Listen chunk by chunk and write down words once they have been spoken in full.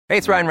Hey,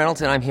 it's Ryan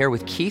Reynolds, and I'm here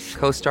with Keith,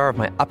 co-star of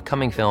my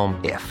upcoming film,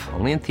 If,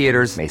 only in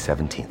theaters May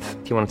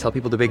 17th. Do you want to tell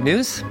people the big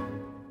news?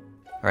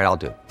 All right, I'll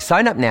do it.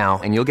 Sign up now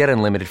and you'll get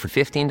unlimited for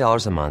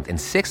 $15 a month and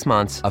 6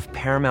 months of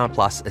Paramount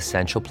Plus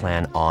Essential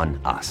Plan on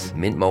us.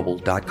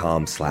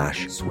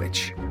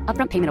 MintMobile.com/switch.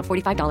 Upfront payment of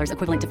 $45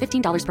 equivalent to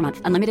 $15 per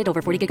month. Unlimited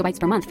over 40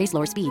 gigabytes per month. Face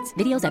lower speeds.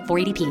 Videos at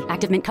 480p.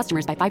 Active Mint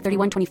customers by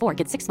 531.24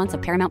 get 6 months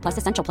of Paramount Plus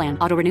Essential Plan.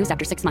 Auto renews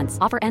after 6 months.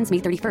 Offer ends May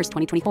 31st,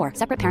 2024.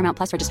 Separate Paramount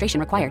Plus registration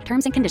required.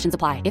 Terms and conditions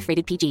apply if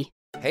rated PG.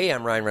 Hey,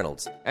 I'm Ryan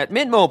Reynolds. At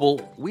Mint Mobile,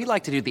 we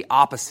like to do the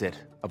opposite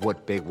of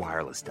what Big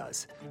Wireless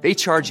does. They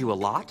charge you a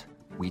lot.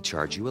 We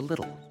charge you a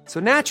little. So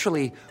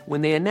naturally,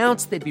 when they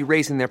announced they'd be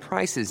raising their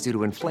prices due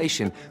to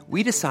inflation,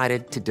 we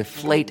decided to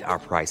deflate our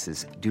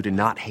prices due to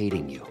not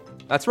hating you.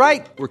 That's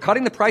right. We're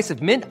cutting the price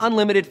of Mint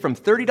Unlimited from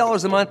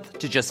 $30 a month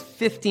to just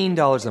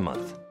 $15 a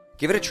month.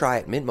 Give it a try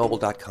at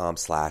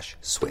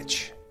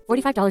mintmobile.com/switch.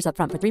 $45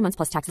 upfront for 3 months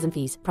plus taxes and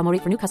fees. Promo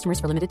rate for new customers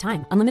for limited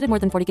time. Unlimited more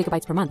than 40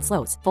 gigabytes per month.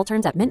 Slows full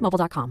terms at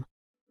mintmobile.com.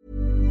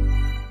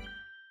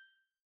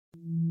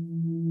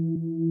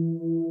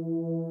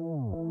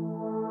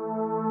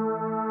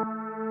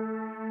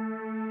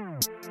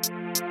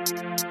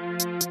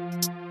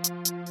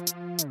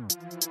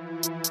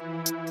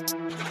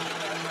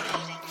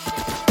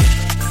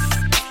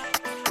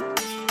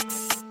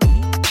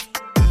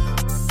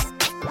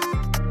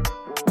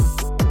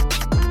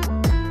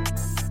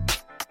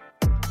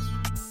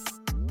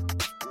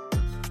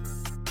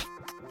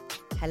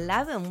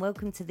 Hello and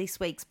welcome to this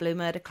week's Blue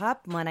Murder Club.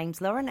 My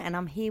name's Lauren and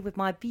I'm here with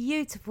my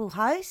beautiful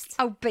host.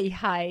 Oh,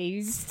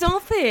 behave.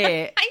 Stop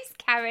it. Thanks,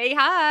 Carrie.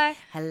 Hi.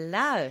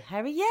 Hello, how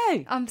are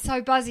you? I'm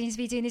so buzzing to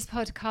be doing this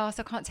podcast.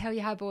 I can't tell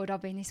you how bored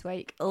I've been this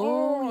week.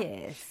 Oh,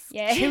 yes.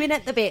 Yeah. Chewing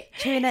at the bit.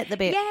 Yeah,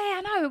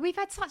 I know. We've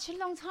had such a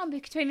long time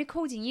between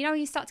recording. You know,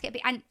 you start to get a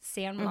bit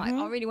antsy. I'm like,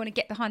 I really want to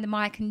get behind the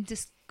mic and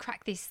just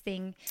crack this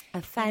thing.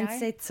 A fan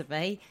said to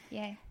me,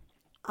 yeah,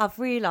 I've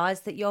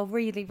realised that you're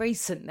really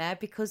recent now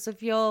because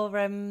of your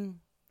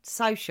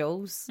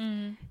socials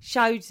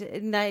showed,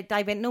 and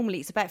they went, normally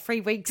it's about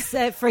 3 weeks,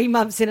 3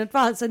 months in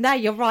advance, and now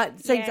you're right.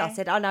 Seems I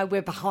said, I know,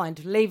 we're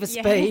behind, leave us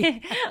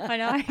be. I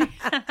know.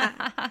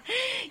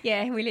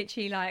 Yeah, we're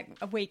literally like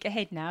a week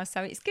ahead now,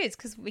 so it's good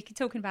because we can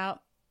talk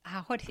about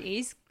how hot it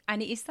is,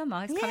 and it is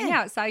summer, it's coming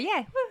out, so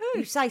yeah, woohoo.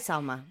 You say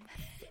summer.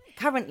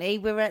 Currently,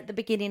 we're at the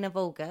beginning of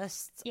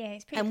August. Yeah,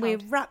 it's pretty and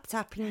cold. we're wrapped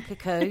up in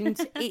cocoons.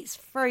 It's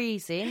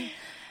freezing.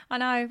 I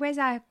know. Where's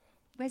our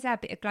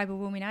bit of global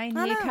warming? In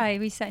the UK,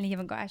 we certainly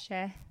haven't got our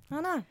share.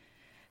 I know.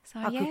 So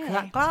I could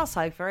cut glass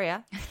over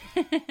here.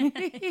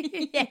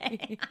 Yeah.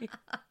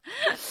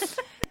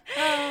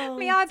 Oh,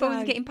 My eyeballs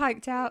are getting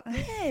poked out.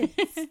 Yes.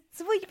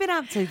 So what have you been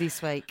up to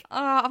this week?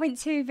 I went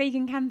to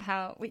Vegan Camp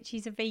Out, which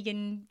is a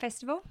vegan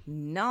festival.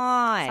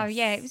 Nice. So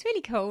yeah, it was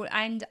really cool,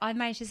 and I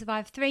managed to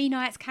survive 3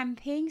 nights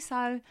camping. So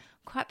I'm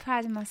quite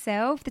proud of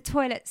myself. The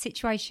toilet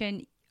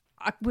situation,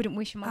 I wouldn't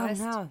wish on my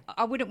worst. No.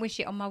 I wouldn't wish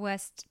it on my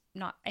worst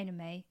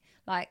enemy.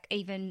 Like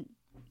even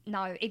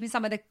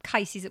some of the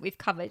cases that we've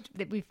covered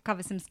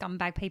some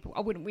scumbag people. I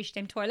wouldn't wish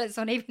them toilets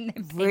on even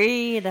them.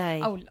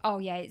 Really? Oh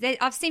yeah.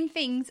 I've seen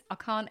things I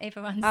can't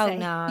ever unsee. Oh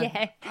no.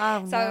 Yeah.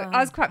 Oh, so no. I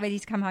was quite ready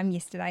to come home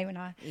yesterday when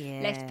I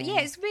left. But yeah,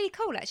 it's really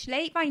cool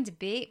actually. It rained a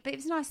bit, but it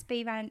was nice to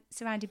be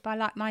surrounded by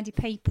like-minded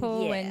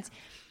people and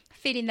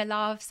feeling the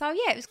love. So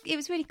yeah, it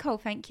was really cool.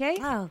 Thank you.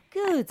 Oh,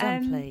 good.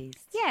 I'm pleased.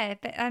 Yeah,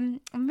 but I'm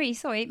really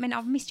sorry. It meant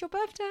I've missed your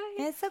birthday.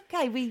 Yeah, it's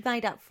okay. We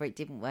made up for it,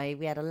 didn't we?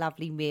 We had a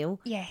lovely meal.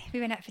 Yeah, we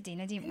went out for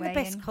dinner, didn't we? The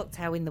best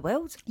cocktail in the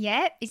world.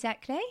 Yeah,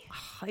 exactly.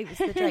 Oh, it was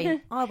the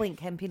dream. I went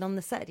camping on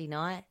the Saturday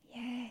night.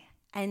 Yeah.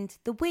 And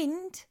the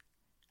wind,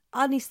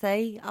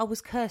 honestly, I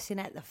was cursing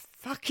at the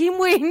fucking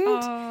wind.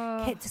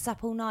 Oh. Kept us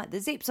up all night. The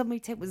zips on my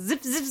tent was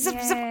zip, zip, zip,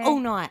 zip all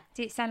night.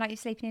 Did it sound like you're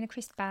sleeping in a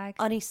crisp bag?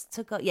 Honest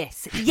to God,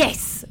 yes,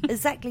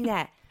 exactly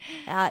that.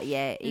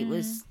 Yeah, it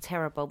was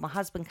terrible. My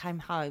husband came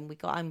home. We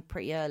got home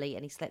pretty early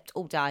and he slept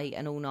all day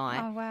and all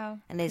night. Oh, wow.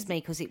 And there's me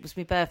because it was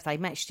my birthday,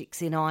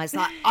 matchsticks in eyes,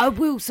 like, I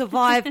will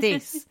survive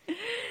this.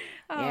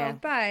 Oh,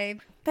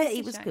 babe. But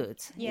it was good.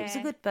 Yeah. It was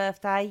a good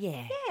birthday,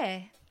 yeah.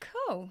 Yeah,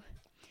 cool.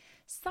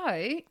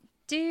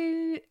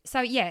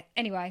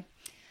 Anyway,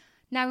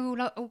 now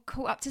we're all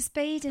caught up to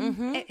speed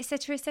and et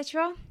cetera, et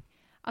cetera.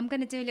 I'm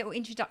going to do a little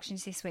introduction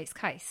to this week's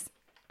case.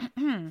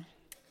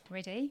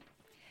 Ready?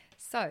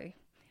 So,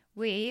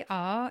 we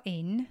are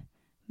in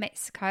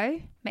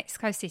Mexico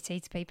City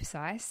to be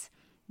precise.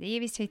 The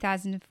year is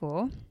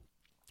 2004,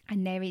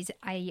 and there is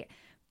a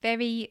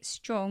very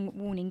strong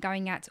warning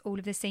going out to all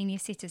of the senior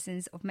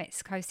citizens of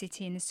Mexico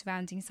City and the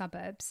surrounding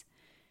suburbs.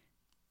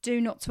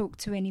 Do not talk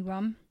to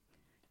anyone.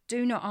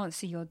 Do not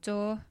answer your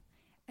door.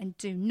 And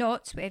do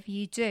not, whatever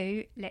you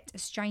do, let a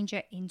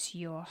stranger into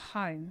your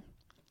home.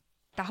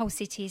 The whole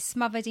city is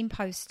smothered in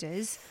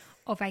posters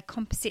of a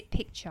composite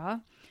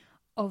picture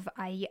of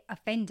a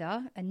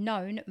offender, a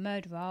known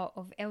murderer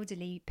of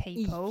elderly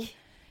people,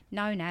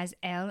 known as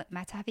El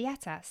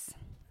Mataviejitas.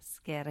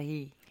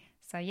 Scary.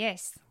 So,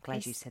 yes.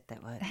 Glad you said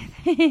that word.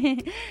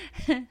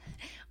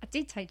 I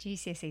did take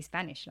GCSE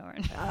Spanish,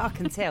 Lauren. I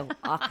can tell.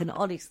 I can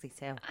honestly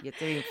tell. You're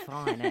doing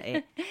fine at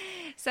it.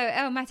 So,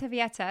 El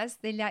Mataviejitas,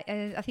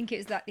 I think it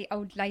was like the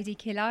old lady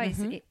killer,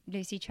 it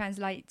loosely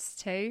translates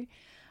to,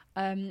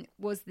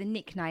 was the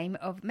nickname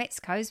of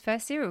Mexico's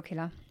first serial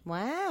killer.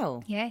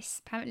 Wow.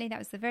 Yes, apparently that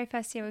was the very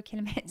first serial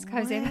killer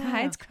Mexico's ever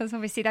had, because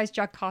obviously those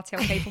drug cartel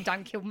people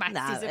don't kill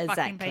masses of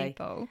fucking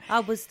people. I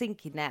was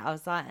thinking that. I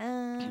was like,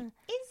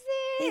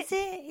 Is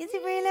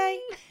it really?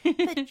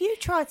 But if you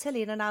try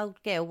telling an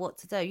old girl what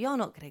to do, you're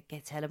not going to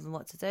tell them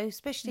what to do,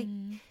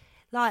 especially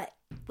like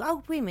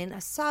old women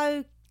are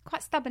so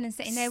quite stubborn and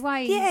set in their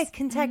ways. Yeah,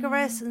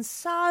 cantankerous and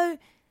so.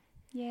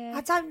 Yeah.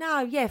 I don't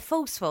know. Yeah,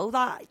 forceful.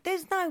 Like,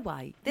 there's no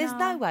way. There's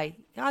no way.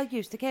 I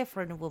used to care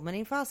for a woman.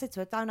 If I said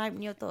to her, "Don't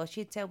open your door,"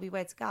 she'd tell me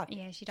where to go.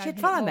 Yeah, she'd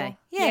find me.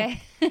 Yeah.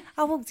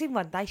 I walked in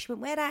one day. She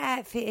went, "Wear that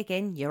outfit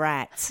again. You're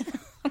out."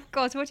 Oh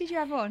God, what did you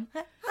have on?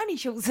 Only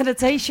shorts and a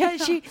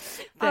t-shirt.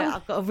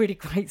 I've got a really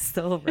great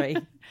story.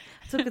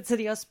 I took her to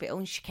the hospital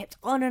and she kept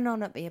on and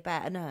on at me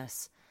about a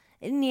nurse.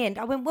 In the end,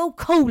 I went, "Well,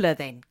 call her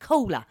then.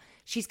 Call her."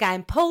 She's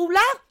going,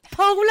 "Paula?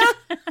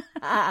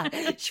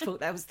 She thought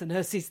that was the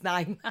nurse's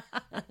name.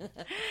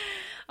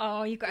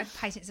 Oh, you've got to have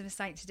patience of a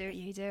saint to do what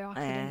you do.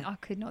 I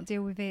could not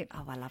deal with it.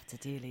 Oh, I loved her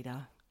dearly,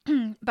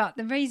 though. But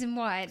the reason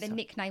why the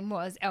nickname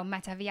was El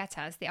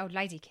Mataviejitas, the old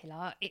lady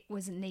killer, it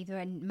wasn't neither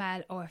a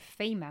male or a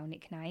female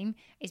nickname,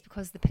 is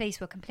because the police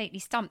were completely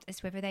stumped as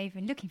to whether they were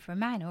even looking for a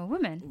man or a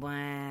woman.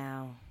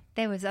 Wow.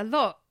 There was a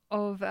lot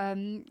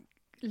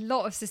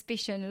of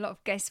suspicion, a lot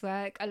of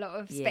guesswork, a lot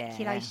of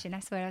speculation.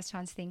 That's what I was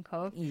trying to think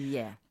of.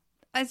 Yeah.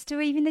 As to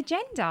even the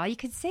gender, you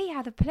could see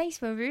how the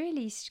police were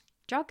really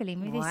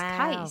struggling with this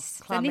case.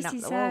 Climbing up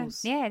the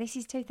walls. This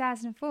is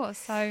 2004.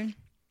 So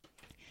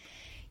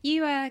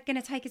you are going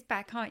to take us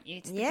back, aren't you,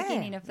 to the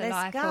beginning of the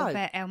life of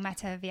El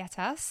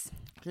Mataviejitas.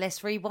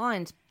 Let's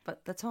rewind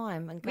the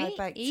time and go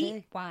back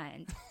to...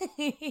 Rewind.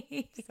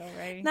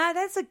 Sorry. No,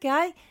 that's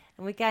okay.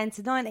 And we're going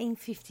to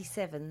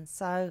 1957.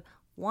 So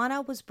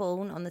Juana was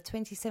born on the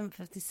 27th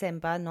of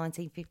December,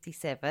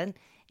 1957,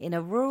 in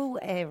a rural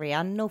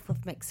area north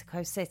of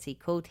Mexico City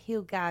called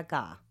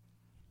Hilgaga.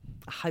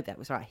 I hope that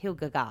was right.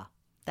 Hilgaga.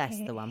 That's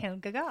the one.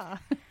 Hilgaga.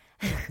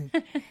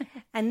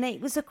 And it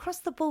was across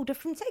the border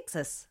from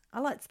Texas. I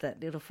liked that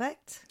little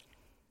fact.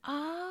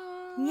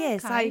 Oh, yeah, okay.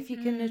 so if you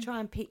can try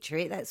and picture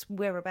it, that's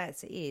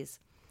whereabouts it is.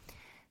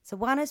 So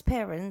Juana's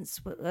parents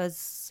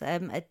was,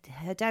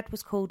 her dad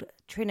was called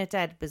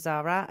Trinidad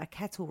Bizarra, a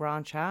cattle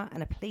rancher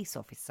and a police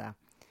officer.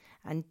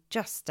 And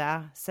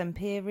Justa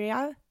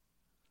Samperio,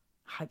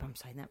 I hope I'm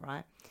saying that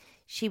right,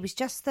 she was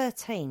just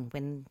 13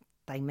 when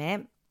they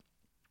met.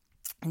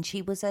 And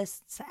she was an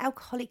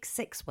alcoholic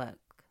sex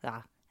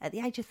worker at the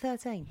age of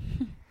 13.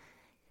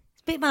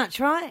 It's a bit much,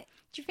 right?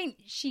 Do you think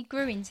she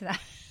grew into that?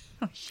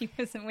 Or she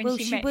wasn't when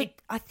she met you?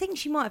 I think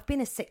she might have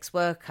been a sex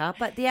worker,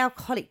 but the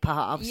alcoholic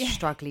part I was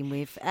struggling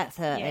with at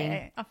 13.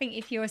 Yeah, I think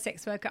if you're a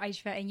sex worker at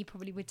age 13, you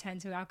probably would turn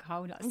to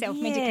alcohol, like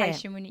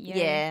self-medication, wouldn't you?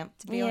 Yeah.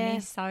 To be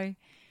honest. So,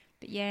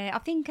 but yeah, I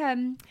think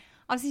I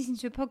was listening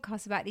to a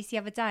podcast about this the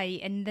other day,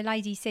 and the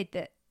lady said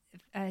that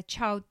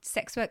child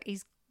sex work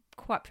is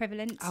quite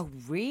prevalent. Oh,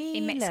 really?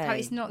 In Mexico.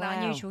 It's not that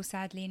unusual,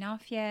 sadly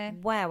enough, yeah.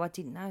 Wow, I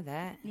didn't know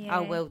that. Yeah.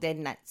 Oh, well,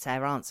 then that's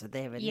our answer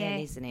there and then,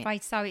 isn't it?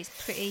 Right, so it's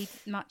pretty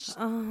much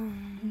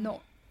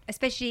not,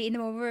 especially in the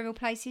more rural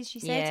places, she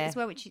said, as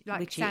well, which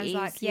sounds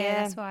like,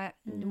 that's right.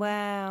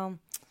 Wow.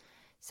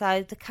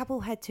 So the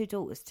couple had 2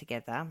 daughters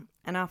together,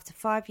 and after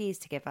 5 years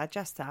together,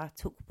 Justa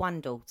took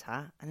one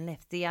daughter and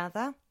left the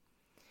other.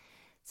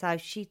 So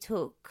she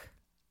took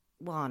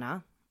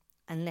Juana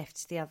and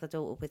left the other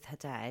daughter with her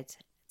dad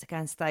to go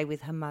and stay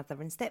with her mother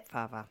and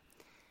stepfather.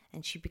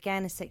 And she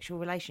began a sexual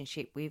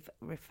relationship with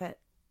Refugio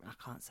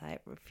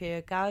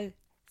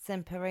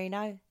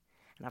Semperino.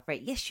 And I've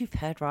read, yes, you've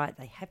heard right,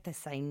 they have the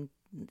same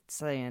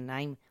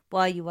surname.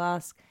 Why, you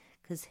ask?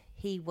 Because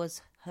he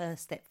was her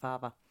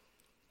stepfather.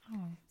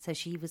 Oh. So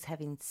she was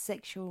having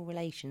sexual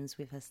relations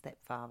with her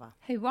stepfather.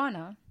 Who,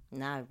 Juana?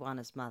 No,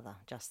 Juana's mother,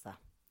 Justa.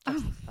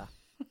 Yeah.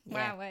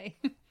 Wow.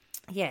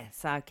 Yeah,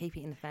 so keep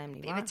it in the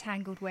family. Bit of a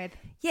tangled web.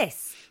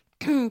 Yes,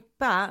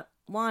 but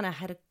Juana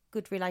had a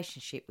good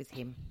relationship with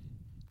him.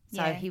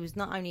 So he was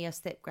not only her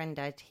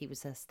step-granddad, he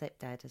was her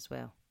stepdad as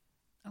well.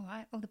 All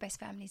right, all the best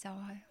families are,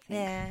 I think.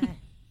 Yeah.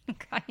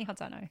 Okay, I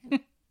don't know.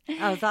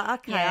 I was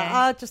like, okay,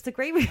 I'll just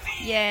agree with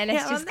you. Yeah,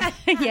 let's just...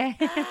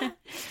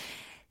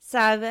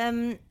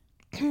 So,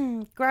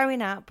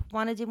 growing up,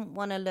 Juana didn't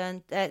want to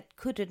learn,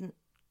 couldn't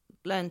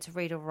learn to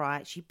read or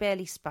write. She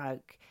barely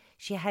spoke.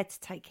 She had to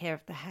take care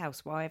of the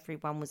house while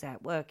everyone was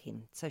out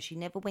working. So she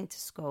never went to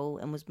school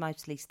and was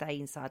mostly stay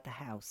inside the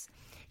house.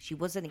 She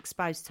wasn't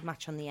exposed to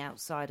much on the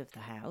outside of the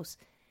house.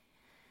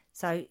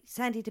 So it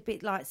sounded a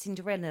bit like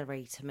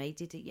Cinderella-y to me,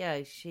 did it?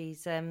 Yeah,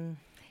 she's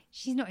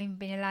not even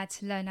been allowed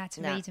to learn how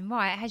to read and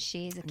write, has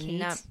she, as a kid?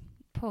 No.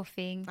 Poor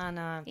thing. I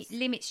know. It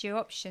limits your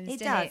options, It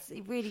doesn't does.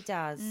 It really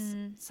does.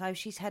 So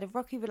she's had a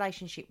rocky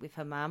relationship with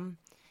her mum,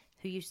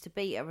 who used to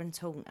beat her and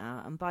taunt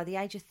her. And by the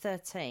age of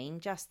 13,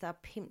 Justa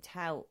pimped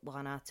out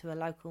Juana to a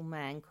local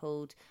man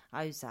called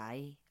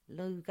Jose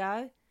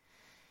Lugo.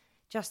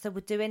 Justa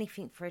would do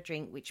anything for a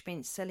drink, which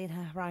meant selling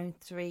her own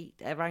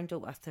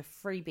daughter to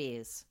 3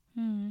 beers.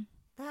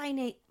 That ain't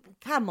it.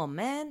 Come on,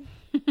 man.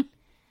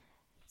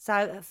 So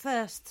at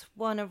first,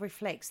 Juana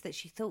reflects that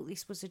she thought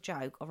this was a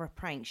joke or a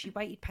prank. She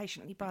waited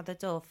patiently by the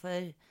door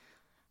for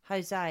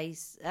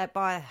Jose's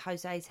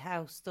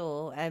house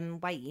door,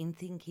 waiting,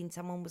 thinking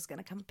someone was going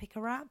to come and pick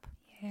her up.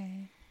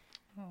 Yeah.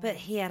 Oh. But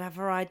he had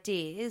other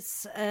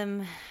ideas,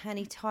 and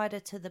he tied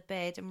her to the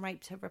bed and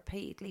raped her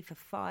repeatedly for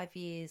 5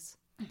 years.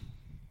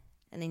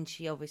 And then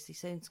she obviously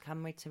soon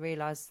come to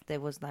realise there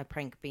was no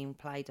prank being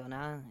played on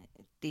her.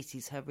 This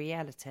is her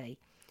reality.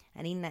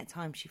 And in that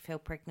time, she fell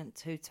pregnant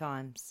 2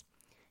 times.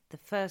 The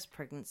first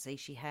pregnancy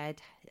she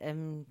had a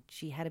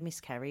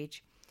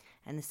miscarriage.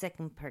 And the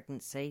second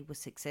pregnancy was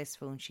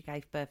successful and she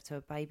gave birth to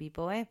a baby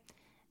boy.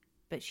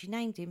 But she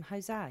named him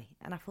Jose.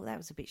 And I thought that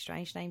was a bit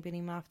strange, naming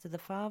him after the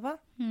father.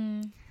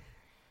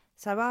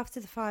 So after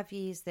the 5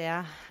 years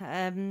there,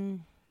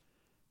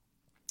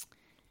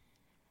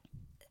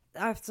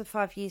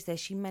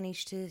 she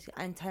managed to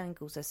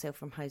untangle herself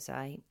from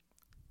Jose.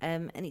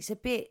 And it's a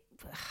bit...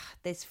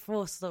 There's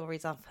 4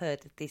 stories I've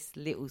heard of this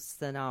little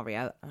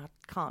scenario. I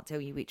can't tell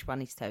you which one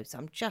is true. So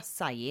I'm just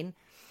saying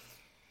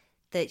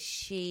that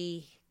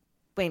she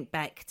went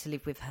back to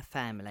live with her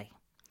family.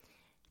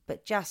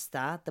 But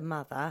Justa, the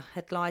mother,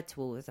 had lied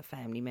to all of the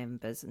family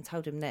members and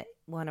told them that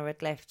Juana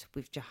had left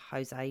with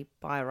Jose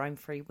by her own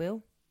free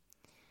will,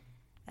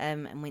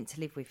 and went to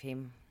live with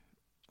him.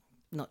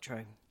 Not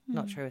true.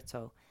 Not true at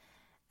all.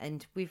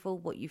 And with all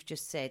what you've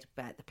just said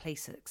about the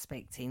police are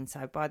expecting,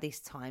 so by this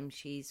time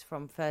she's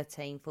from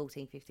 13,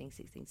 14, 15,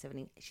 16,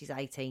 17, she's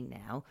 18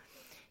 now.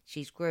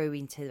 She's grew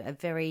into a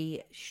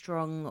very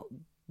strong,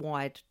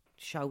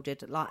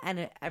 wide-shouldered, like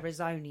an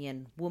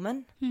Arizonian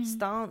woman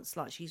stance.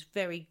 Like she's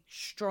very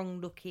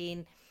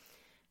strong-looking,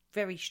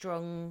 very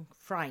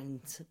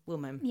strong-framed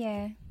woman.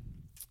 Yeah.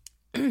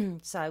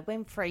 So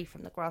when free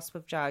from the grasp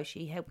of Joe,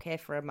 she helped care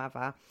for her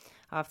mother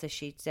after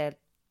she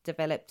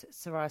developed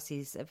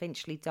psoriasis,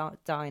 eventually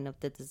dying of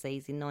the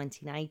disease in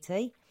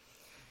 1980.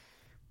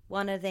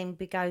 Juana then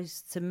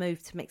goes to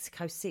move to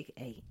Mexico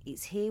City.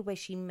 It's here where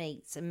she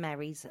meets and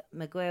marries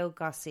Miguel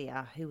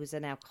Garcia, who was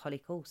an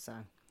alcoholic also.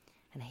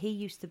 And he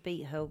used to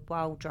beat her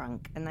while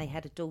drunk, and they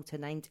had a daughter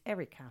named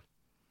Erica.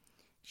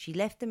 She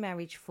left the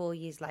marriage 4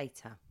 years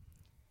later.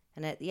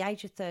 And at the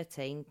age of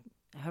 13,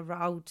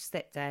 her old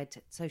stepdad,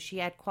 so she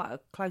had quite a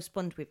close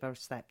bond with her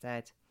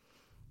stepdad.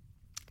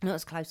 Not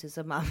as close as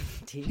her mum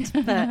did,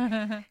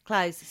 but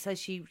close. So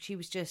she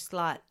was just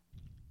like,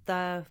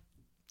 the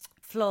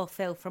floor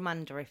fell from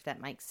under, if that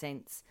makes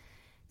sense.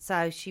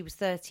 So she was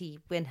 30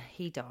 when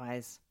he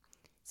dies.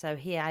 So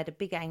he had a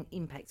big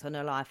impact on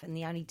her life and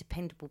the only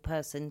dependable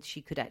person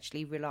she could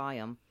actually rely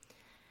on.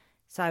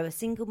 So a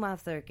single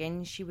mother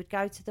again, she would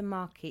go to the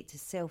market to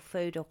sell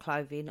food or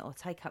clothing or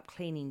take up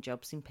cleaning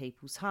jobs in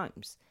people's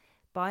homes.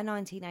 By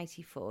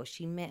 1984,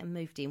 she met and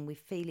moved in with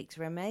Felix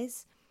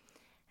Remez,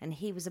 and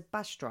he was a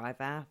bus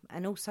driver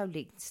and also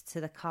linked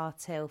to the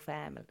cartel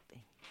family.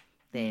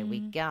 There we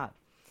go.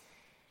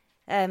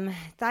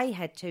 They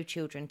had 2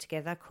 children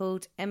together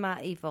called Emma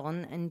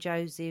Yvonne and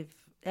Jose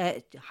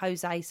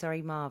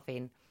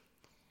Marvin.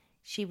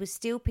 She was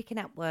still picking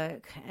up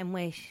work and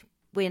when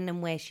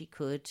and where she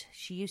could.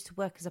 She used to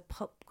work as a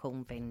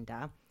popcorn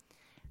vendor.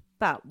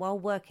 But while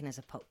working as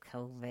a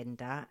popcorn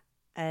vendor,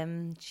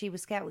 she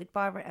was scouted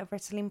by a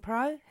wrestling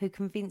pro who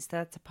convinced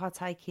her to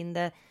partake in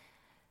the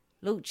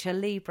Lucha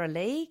Libre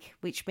League,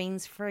 which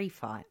means free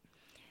fight.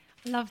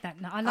 I love that.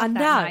 I love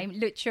that name,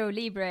 Lucha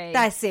Libre.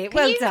 That's it.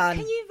 Well done.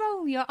 Can you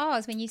roll your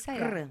R's when you say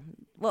that?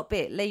 What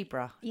bit?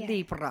 Libra. Yeah.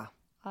 Libra.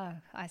 Oh,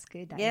 that's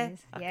good. That Yeah. is.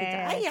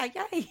 Yeah.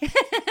 Yay.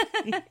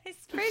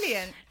 It's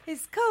brilliant.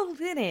 It's cool,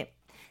 isn't it?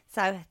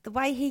 So the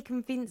way he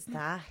convinced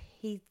her,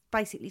 he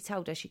basically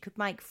told her she could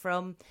make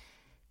from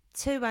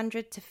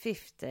 200 to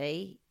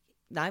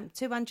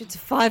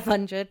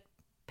 500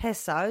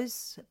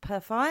 pesos per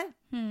fight.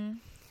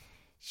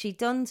 She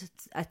donned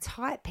a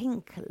tight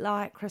pink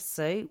lycra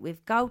suit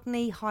with gold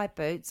knee-high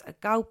boots, a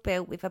gold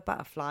belt with a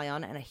butterfly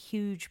on, and a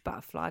huge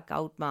butterfly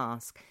gold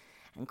mask,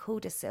 and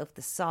called herself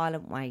the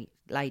Silent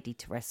Lady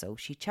to wrestle.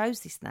 She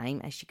chose this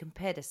name as she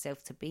compared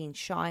herself to being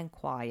shy and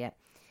quiet.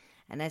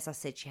 And as I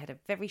said, she had a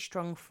very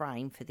strong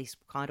frame for this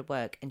kind of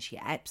work, and she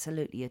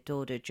absolutely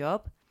adored her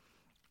job.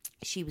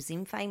 She was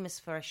infamous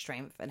for her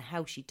strength and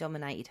how she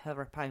dominated her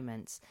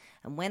opponents.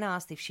 And when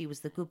asked if she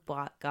was the good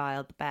guy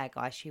or the bad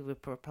guy, she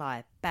would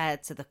reply,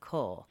 bad to the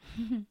core.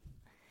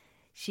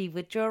 She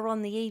would draw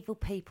on the evil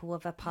people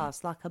of her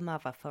past like a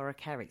mother for her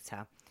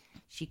character.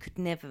 She could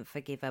never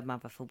forgive her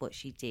mother for what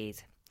she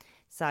did.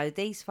 So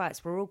these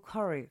fights were all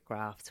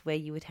choreographed, where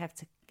you would have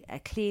a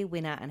clear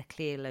winner and a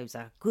clear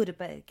loser, good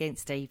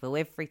against evil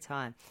every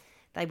time.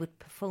 They would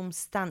perform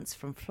stunts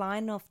from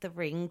flying off the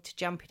ring to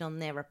jumping on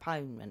their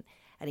opponent.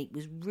 And it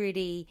was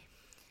really,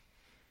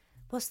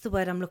 what's the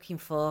word I'm looking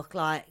for?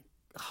 Like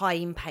high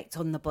impact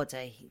on the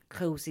body. It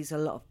causes a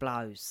lot of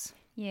blows.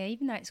 Yeah,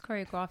 even though it's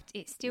choreographed,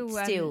 it's still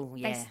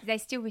yeah. They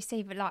still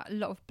receive a lot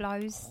of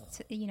blows.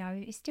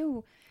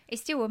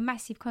 It's still a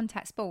massive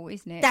contact sport,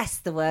 isn't it? That's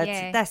the word.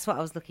 Yeah. That's what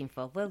I was looking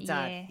for. Well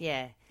done.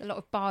 Yeah. A lot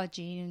of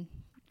barging and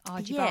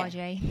argy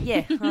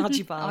Yeah,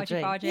 argy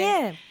bargy.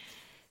 Yeah.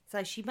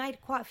 So she made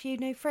quite a few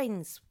new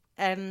friends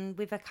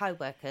with her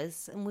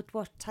co-workers and would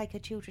take her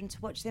children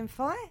to watch them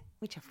fight,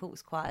 which I thought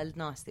was quite a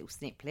nice little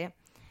snippet.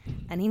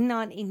 And in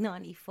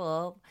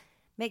 1994,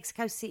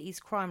 Mexico City's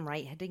crime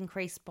rate had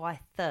increased by a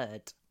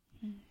third.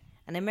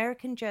 An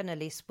American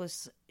journalist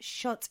was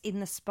shot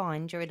in the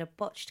spine during a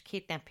botched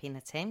kidnapping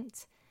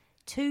attempt.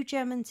 2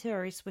 German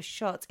tourists were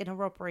shot in a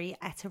robbery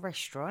at a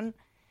restaurant.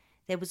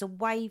 There was a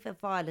wave of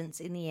violence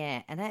in the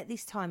air, and at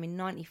this time in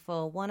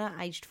 94, Juana,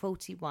 aged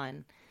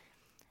 41,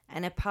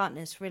 and her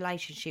partner's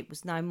relationship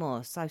was no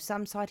more. So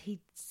some side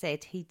he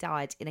said he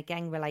died in a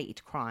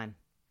gang-related crime.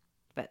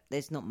 But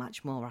there's not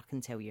much more I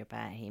can tell you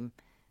about him.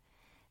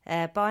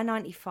 By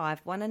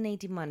 95, Juana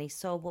needed money,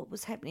 saw what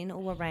was happening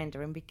all around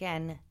her and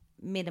began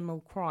minimal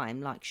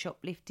crime, like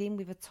shoplifting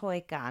with a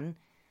toy gun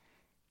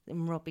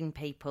and robbing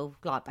people,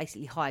 like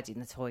basically hiding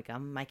the toy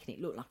gun, making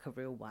it look like a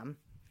real one,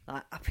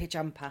 like up your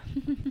jumper,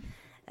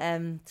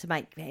 to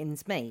make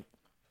ends meet.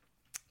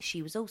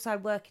 She was also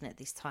working at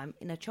this time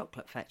in a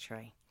chocolate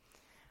factory.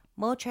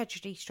 More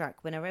tragedy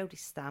struck when her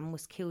eldest son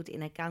was killed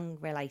in a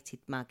gun-related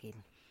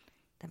mugging.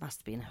 That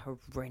must have been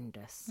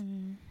horrendous.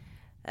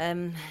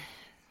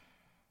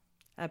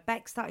 Her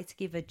back started to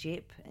give her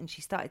jip, and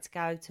she started to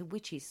go to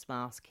witches'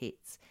 mask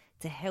kits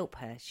to help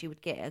her. She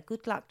would get a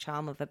good luck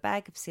charm of a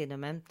bag of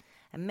cinnamon,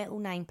 a metal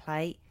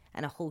nameplate,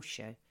 and a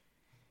horseshoe.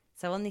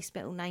 So on this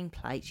metal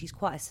nameplate, she's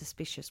quite a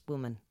suspicious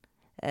woman.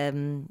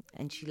 And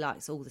she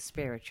likes all the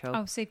spiritual.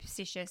 Oh,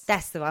 superstitious.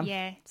 That's the one.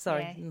 Yeah.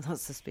 Sorry, yeah. not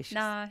suspicious.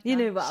 No. You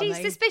know what I mean.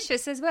 She's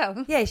suspicious as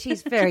well. Yeah,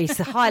 she's very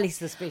highly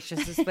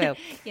suspicious as well.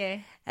 Yeah.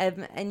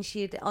 And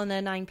she'd, on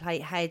her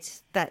nameplate, had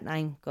that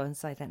name. Go and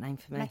say that name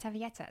for me.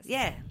 Mataviejitas.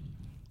 Yeah.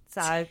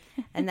 So,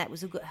 and that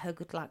was her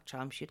good luck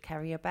charm. She'd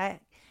carry her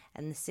back,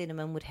 and the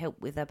cinnamon would help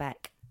with her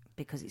back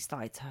because it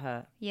started to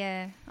hurt.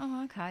 Yeah.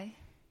 Oh, okay.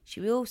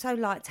 She would also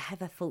like to have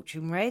her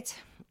fortune read.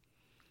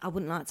 I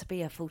wouldn't like to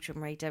be a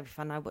fortune reader if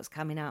I know what's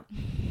coming up.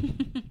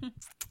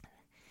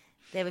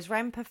 There was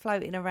rampant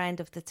floating around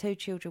of the 2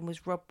 children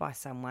was robbed by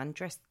someone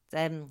dressed...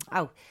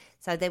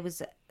 so there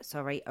was,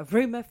 a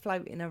rumour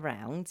floating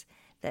around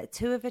that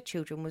 2 of her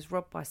children was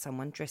robbed by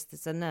someone dressed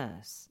as a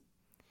nurse.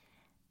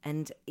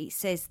 And it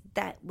says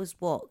that was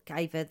what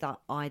gave her the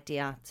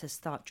idea to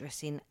start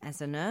dressing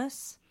as a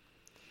nurse.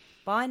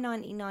 By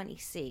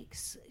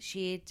 1996,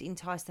 she had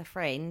enticed her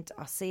friend,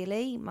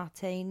 Araceli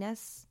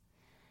Martinez...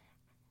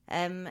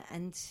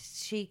 and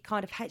she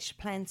kind of hatched a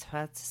plan to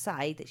her to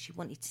say that she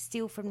wanted to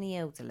steal from the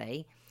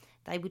elderly.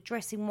 They would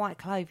dress in white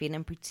clothing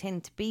and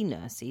pretend to be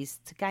nurses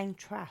to gain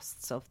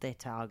trusts of their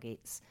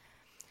targets.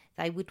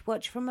 They would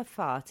watch from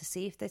afar to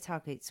see if their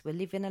targets were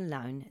living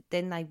alone.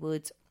 Then they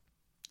would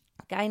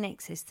gain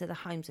access to the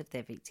homes of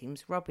their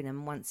victims, robbing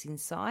them once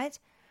inside.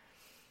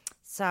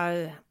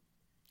 So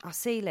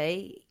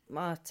Araceli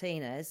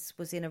Martinez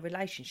was in a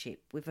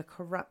relationship with a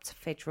corrupt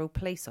federal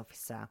police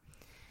officer.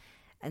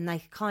 And they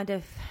kind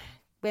of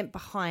went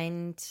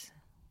behind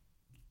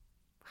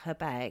her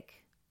back,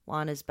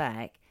 Juana's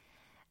back.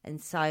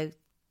 And so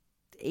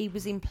he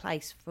was in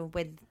place for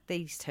when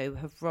these 2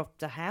 have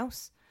robbed a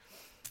house.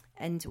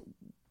 And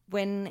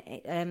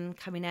when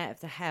coming out of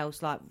the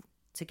house, like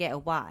to get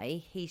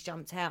away, he's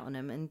jumped out on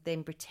them and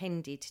then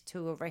pretended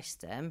to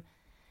arrest them.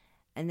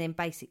 And then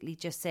basically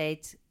just said,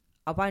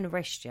 I won't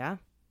arrest you.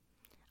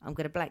 I'm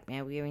going to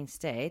blackmail you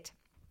instead.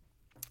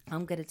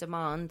 I'm going to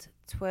demand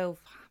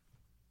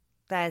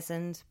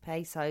 12,000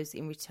 pesos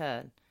in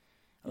return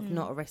of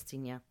not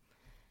arresting you.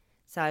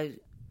 So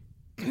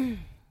I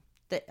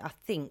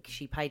think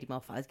she paid him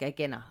off.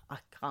 Again, I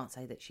can't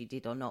say that she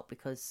did or not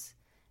because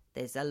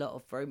there's a lot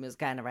of rumours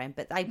going around.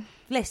 But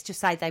let's just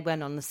say they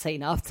weren't on the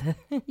scene after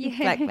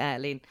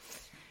blackmailing.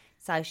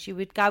 So she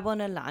would go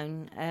on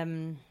alone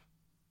and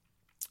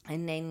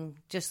then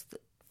just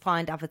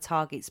find other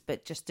targets,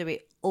 but just do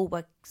it all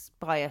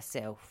by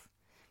herself.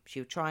 She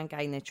would try and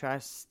gain their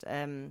trust.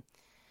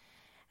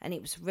 And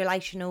it was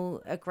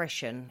relational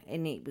aggression,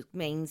 and it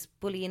means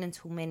bullying and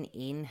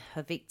tormenting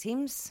her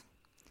victims.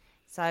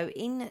 So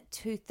in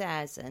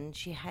 2000,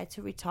 she had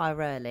to retire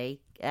early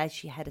as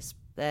she had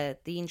the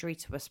injury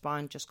to her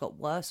spine just got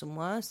worse and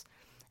worse,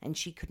 and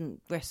she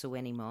couldn't wrestle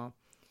anymore.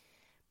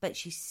 But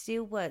she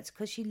still worked,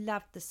 because she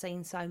loved the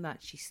scene so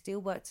much, she still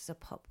worked as a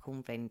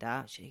popcorn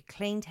vendor. She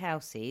cleaned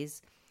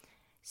houses,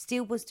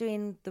 still was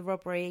doing the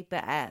robbery,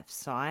 but out of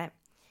sight.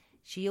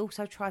 She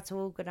also tried to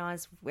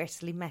organise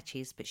wrestling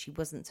matches, but she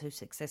wasn't too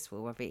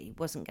successful with it. It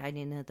wasn't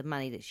gaining her the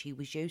money that she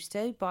was used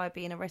to by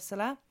being a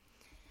wrestler.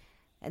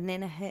 And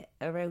then her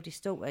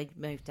eldest daughter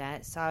moved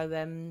out,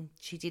 so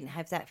she didn't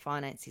have that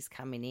finances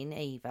coming in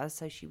either.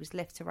 So she was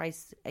left to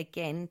raise,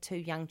 again, 2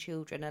 young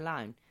children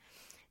alone.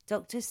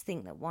 Doctors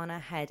think that Juana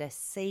had a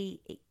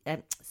CDE,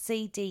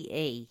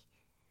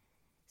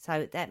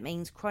 So that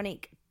means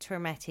chronic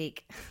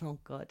traumatic,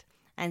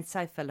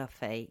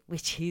 encephalopathy,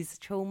 which is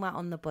trauma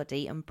on the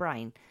body and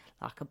brain,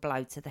 like a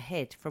blow to the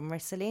head from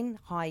wrestling.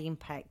 High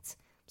impact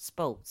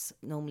sports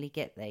normally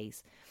get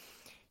these.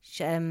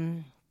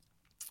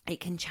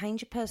 It can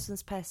change a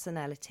person's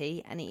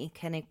personality and it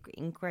can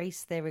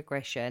increase their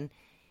aggression.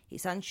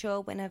 It's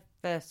unsure when her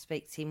first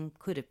victim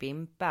could have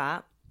been,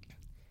 but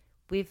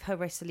with her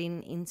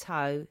wrestling in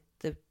tow,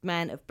 the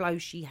amount of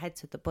blows she had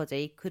to the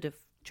body could have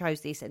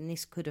chose this, and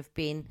this could have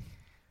been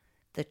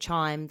the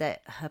time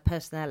that her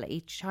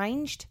personality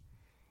changed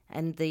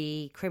and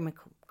the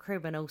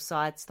criminal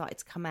side started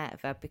to come out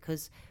of her,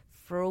 because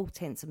for all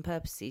intents and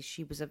purposes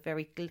she was a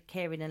very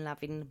caring and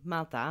loving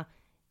mother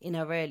in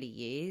her early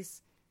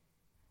years.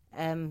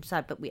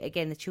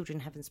 Again, the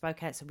children haven't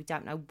spoke out, so we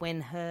don't know when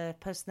her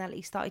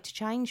personality started to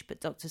change, but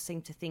doctors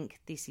seem to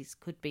think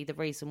could be the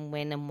reason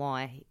when and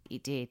why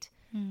it did.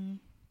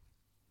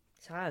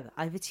 So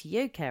over to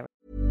you, Karen.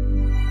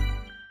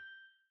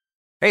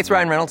 Hey, it's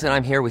Ryan Reynolds, and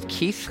I'm here with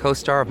Keith,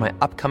 co-star of my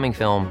upcoming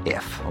film,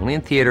 If, only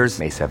in theaters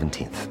May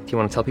 17th. Do you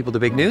want to tell people the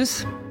big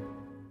news?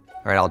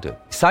 All right, I'll do it.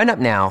 Sign up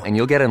now and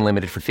you'll get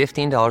unlimited for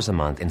 $15 a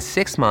month and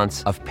 6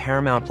 months of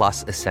Paramount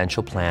Plus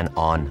Essential Plan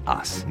on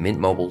us.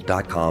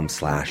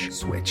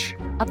 MintMobile.com/switch.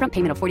 Upfront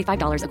payment of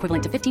 $45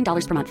 equivalent to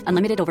 $15 per month.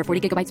 Unlimited over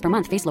 40 gigabytes per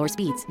month. Face lower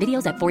speeds.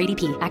 Videos at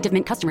 480p. Active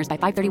Mint customers by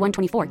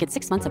 531.24 get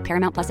 6 months of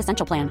Paramount Plus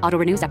Essential Plan. Auto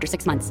renews after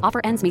 6 months. Offer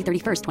ends May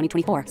 31st,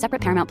 2024.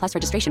 Separate Paramount Plus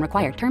registration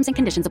required. Terms and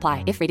conditions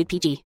apply if rated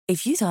PG.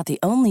 If you thought the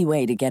only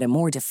way to get a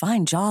more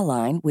defined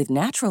jawline with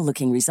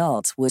natural-looking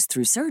results was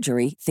through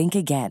surgery, think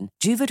again.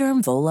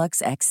 Juvederm Volux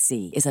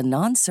XC is a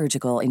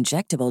non-surgical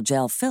injectable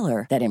gel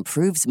filler that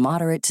improves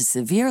moderate to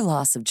severe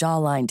loss of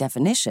jawline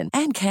definition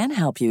and can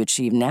help you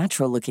achieve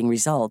natural-looking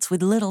results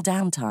with little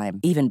downtime.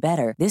 Even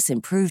better, this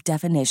improved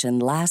definition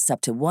lasts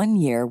up to 1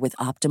 year with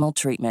optimal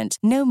treatment.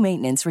 No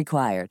maintenance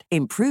required.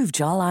 Improve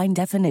jawline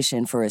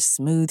definition for a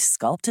smooth,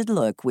 sculpted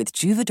look with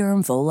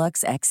Juvederm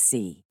Volux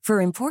XC.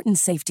 For important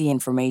safety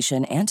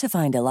information and to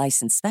find a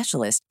licensed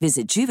specialist,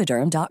 visit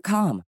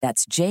Juvederm.com.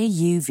 That's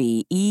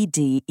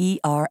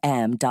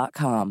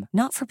JUVEDERM.com.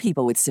 Not for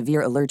people with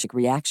severe allergic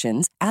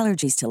reactions,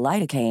 allergies to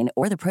lidocaine,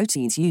 or the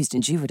proteins used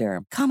in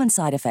Juvederm. Common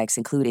side effects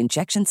include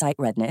injection site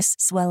redness,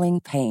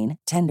 swelling, pain,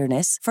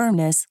 tenderness,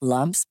 firmness,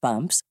 lumps,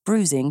 bumps,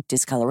 bruising,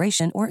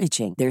 discoloration, or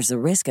itching. There's a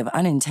risk of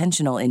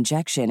unintentional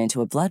injection into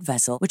a blood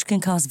vessel, which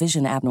can cause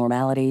vision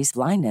abnormalities,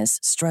 blindness,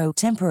 stroke,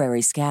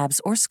 temporary scabs,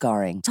 or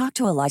scarring. Talk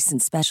to a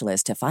licensed specialist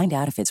to find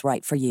out if it's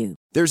right for you.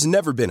 There's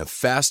never been a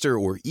faster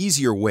or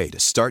easier way to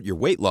start your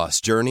weight loss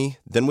journey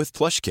than with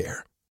PlushCare.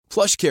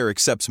 PlushCare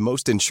accepts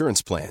most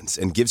insurance plans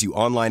and gives you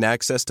online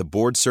access to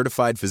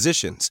board-certified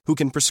physicians who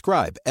can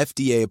prescribe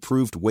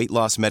FDA-approved weight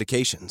loss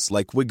medications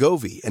like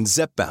Wegovy and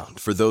Zepbound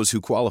for those who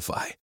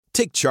qualify.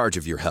 Take charge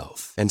of your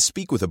health and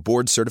speak with a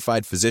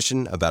board-certified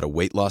physician about a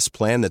weight loss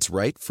plan that's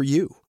right for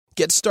you.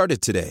 Get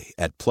started today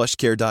at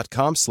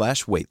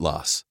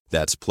plushcare.com/weight-loss.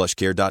 That's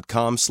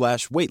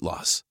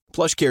plushcare.com/weight-loss.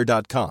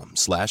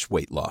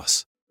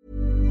 plushcare.com/weight-loss.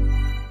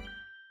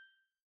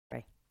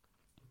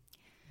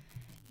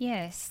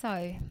 Yeah,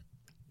 so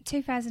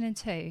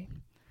 2002,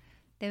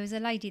 there was a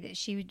lady that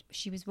she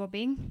was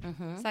robbing.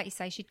 So like you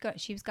say, she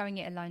was going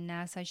it alone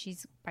now, so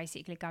she's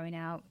basically going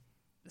out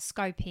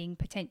scoping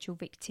potential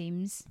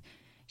victims.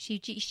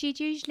 She'd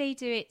usually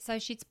do it, so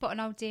she'd spot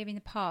an old deer in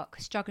the park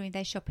struggling with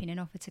their shopping and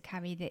offer to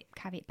carry it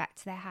back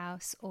to their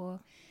house,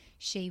 or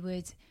she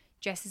would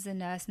dress as a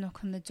nurse,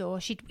 knock on the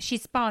door. She'd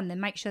spy on them,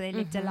 make sure they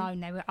lived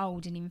alone, they were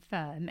old and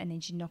infirm, and then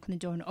she'd knock on the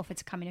door and offer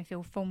to come in and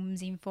fill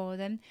forms in for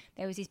them.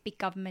 There was this big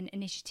government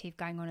initiative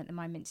going on at the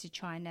moment to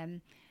try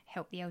and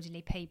help the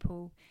elderly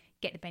people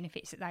get the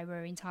benefits that they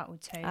were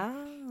entitled to.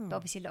 But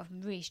obviously a lot of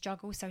them really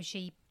struggle, so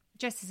she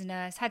dressed as a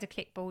nurse, had a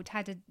clipboard,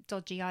 had a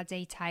dodgy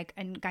ID tag,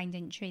 and gained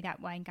entry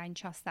that way and gained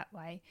trust that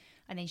way.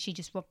 And then she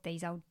just robbed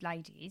these old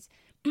ladies.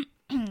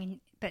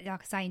 But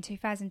like I say, in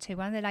 2002,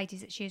 one of the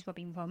ladies that she was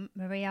robbing from,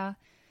 Maria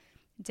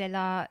de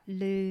la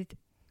Luz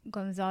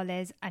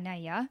Gonzalez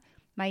Anaya,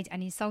 made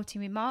an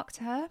insulting remark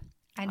to her,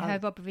 and her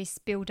robbery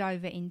spilled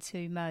over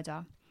into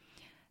murder.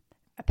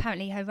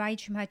 Apparently her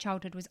rage from her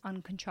childhood was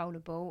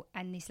uncontrollable,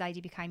 and this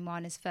lady became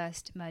Juana's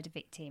first murder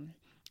victim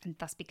and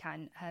thus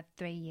began her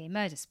 3-year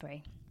murder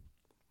spree.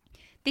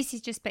 This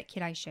is just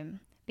speculation,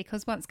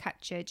 because once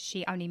captured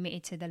she only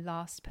admitted to the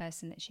last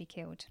person that she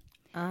killed.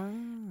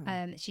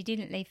 She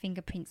didn't leave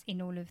fingerprints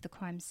in all of the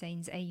crime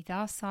scenes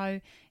either,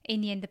 so in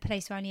the end the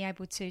police were only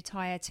able to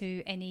tie her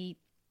to any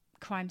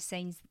crime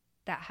scenes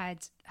that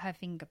had her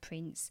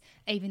fingerprints,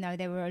 even though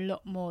there were a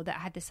lot more that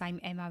had the same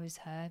MO as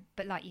her.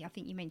 But like I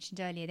think you mentioned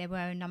earlier, there were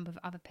a number of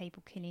other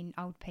people killing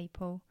old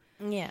people.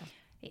 Yeah,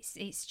 it's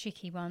a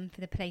tricky one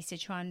for the police to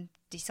try and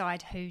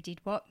decide who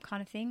did what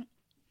kind of thing.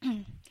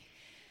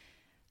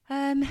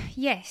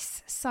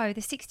 Yes, so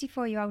the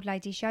 64-year-old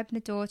lady, she opened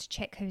the door to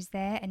check who's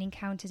there and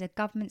encountered a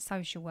government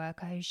social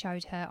worker who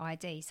showed her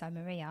ID, so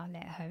Maria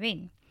let her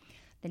in.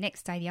 The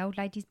next day, the old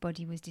lady's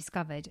body was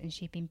discovered and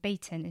she'd been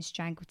beaten and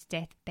strangled to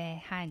death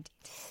barehanded.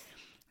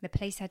 The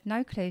police had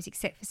no clues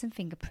except for some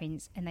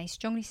fingerprints, and they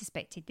strongly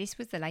suspected this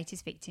was the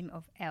latest victim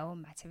of El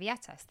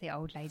Mataviejitas, the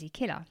old lady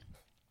killer.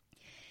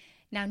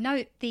 Now,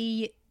 note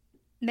the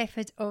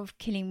method of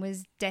killing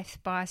was death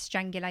by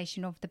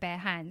strangulation of the bare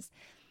hands.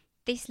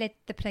 This led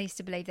the police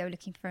to believe they were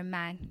looking for a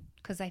man,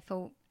 because they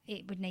thought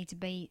it would need to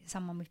be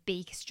someone with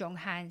big, strong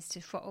hands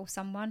to throttle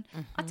someone.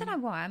 I don't know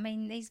why. I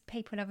mean, these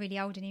people are really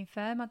old and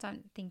infirm. I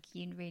don't think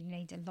you really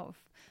need a lot of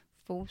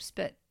force,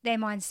 but their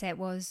mindset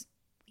was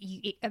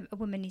a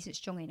woman isn't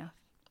strong enough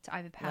to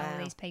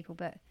overpower these people.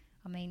 But,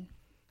 I mean...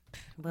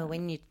 Well,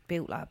 when you're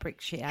built like a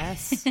brick shit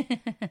house,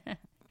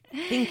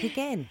 think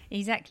again.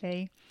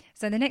 Exactly.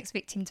 So the next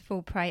victim to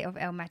fall prey of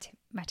El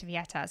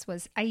Mataviejitas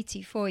was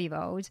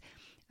 84-year-old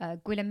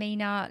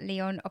Guillermina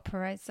Leon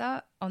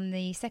Barraza on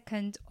the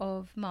 2nd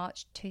of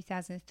March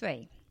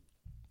 2003.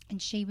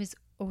 And she was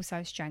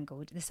also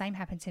strangled. The same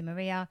happened to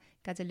Maria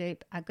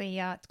Guadalupe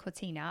Aguirre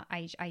Cortina,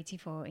 aged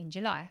 84, in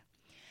July.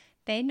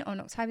 Then, on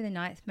October the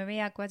 9th,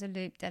 Maria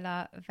Guadalupe de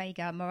la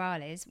Vega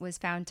Morales was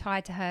found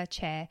tied to her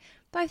chair.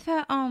 Both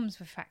her arms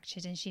were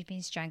fractured and she'd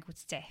been strangled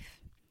to death.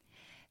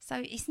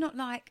 So it's not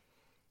like...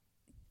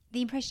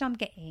 The impression I'm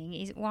getting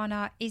is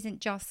Juana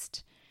isn't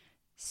just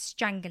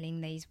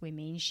strangling these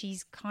women.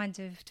 She's kind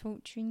of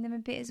torturing them a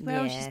bit as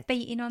well. Yeah. She's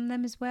beating on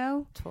them as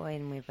well.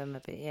 Toying with them a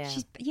bit,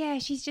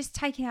 She's just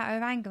taking out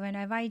her anger and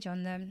her rage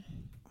on them.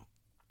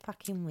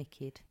 Fucking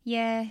wicked.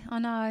 Yeah, I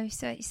know.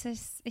 So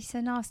it's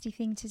a nasty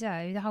thing to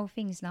do. The whole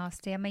thing's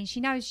nasty. I mean, she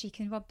knows she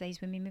can rob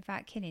these women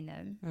without killing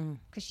them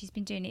because she's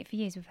been doing it for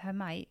years with her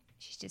mate.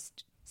 She's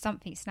just...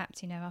 Something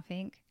snapped in her, I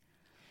think.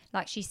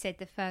 Like she said,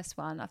 the first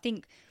one, I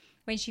think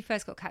when she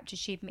first got captured,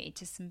 she admitted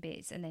to some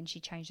bits and then she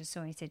changed her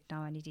story and said,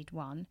 no, I only did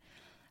one.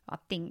 I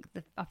think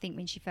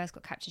when she first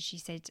got captured, she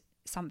said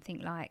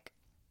something like,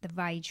 the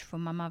rage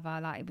from my mother,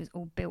 like it was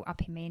all built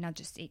up in me and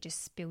it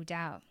just spilled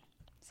out.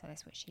 So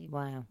that's what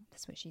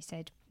she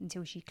said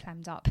until she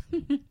clammed up.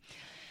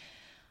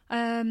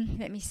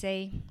 Let me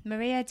see.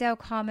 Maria del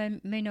Carmen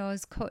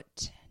Munoz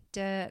Cote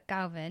de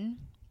Galvan.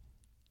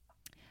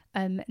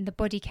 The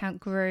body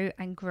count grew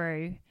and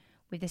grew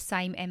with the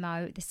same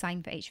MO, the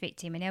same for each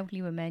victim. An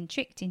elderly woman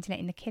tricked into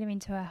letting the killer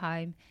into her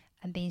home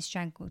and being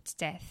strangled to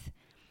death.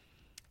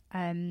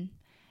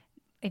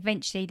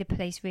 Eventually, the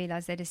police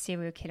realised they had a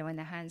serial killer in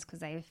their hands because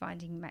they were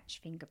finding match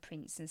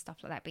fingerprints and stuff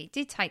like that. But it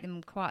did take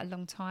them quite a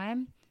long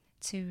time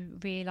to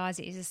realise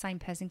it is the same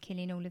person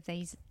killing all of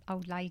these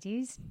old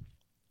ladies.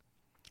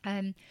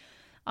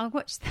 I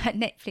watched that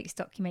Netflix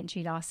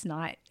documentary last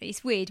night.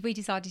 It's weird. We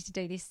decided to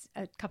do this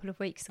a couple of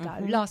weeks ago.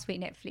 Last week,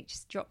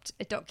 Netflix dropped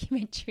a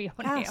documentary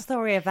on it.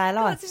 Story of our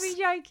lives. Not to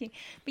be joking.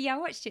 But yeah, I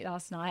watched it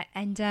last night.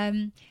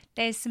 And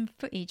there's some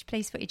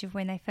police footage of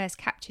when they first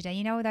captured her.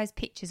 You know all those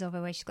pictures of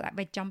her where she's got that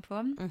red jumper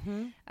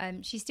on?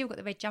 She's still got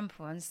the red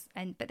jumper on.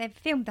 But they've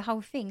filmed the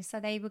whole thing. So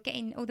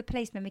all the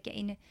policemen were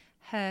getting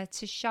her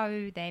to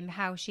show them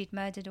how she'd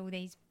murdered all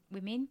these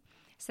women.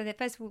 So that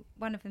first of all,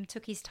 one of them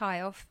took his tie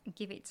off and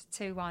give it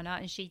to Juana,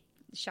 and she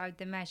showed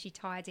them how she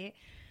tied it.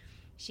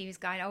 She was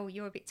going, "Oh,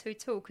 you're a bit too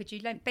tall. Could you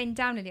bend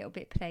down a little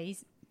bit,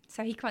 please?"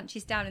 So he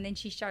crunches down, and then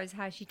she shows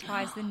how she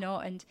ties the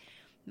knot and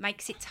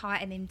makes it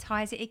tight, and then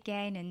ties it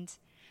again, and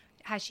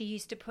how she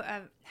used to put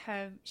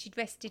she'd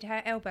rested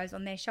her elbows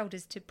on their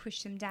shoulders to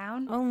push them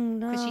down. Oh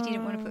no! Because she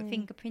didn't want to put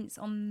fingerprints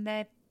on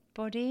their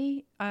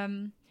body.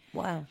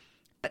 Wow!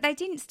 But they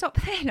didn't stop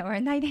there, Laura,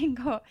 and they then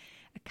got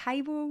a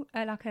cable,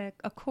 like a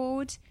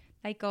cord.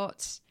 They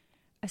got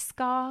a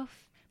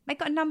scarf. They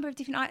got a number of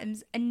different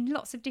items and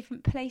lots of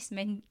different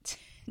policemen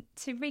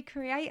to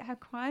recreate her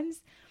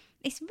crimes.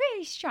 It's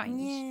really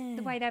strange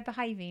the way they're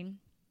behaving.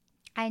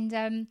 And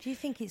do you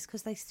think it's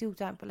because they still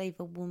don't believe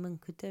a woman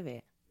could do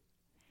it?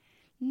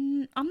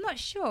 I'm not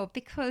sure,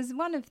 because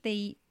one of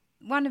the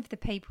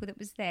people that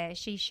was there,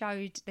 she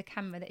showed the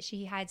camera that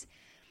she had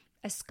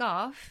a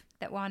scarf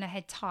that Juana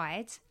had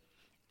tied,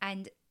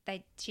 and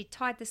she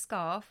tied the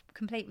scarf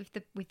complete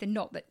with the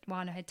knot that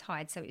Juana had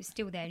tied, so it was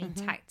still there,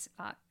 intact,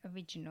 like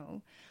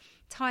original.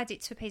 Tied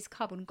it to a piece of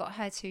cardboard and got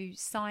her to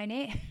sign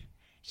it.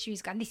 She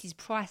was going, "This is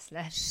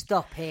priceless.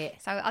 Stop it."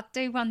 So I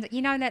do wonder,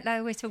 you know that they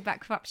always talk about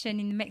corruption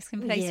in the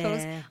Mexican police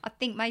force. I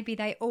think maybe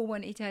they all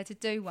wanted her to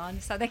do one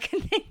so they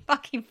can then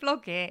fucking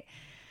flog it.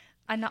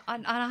 And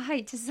I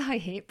hate to say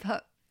it,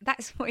 but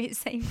that's what it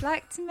seems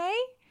like to me.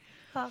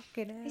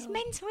 Fucking hell. It's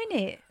mental, isn't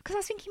it? Because I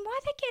was thinking, why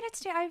are they getting her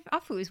to do it over? I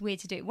thought it was weird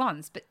to do it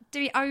once, but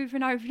do it over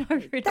and over and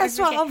over and That's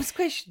over what again. I was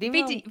questioning.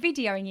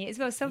 Videoing it as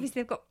well. So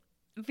obviously they've got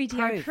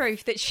video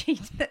proof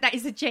that that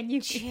is a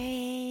genuine.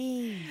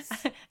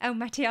 Jeez. El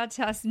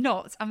Mataviejitas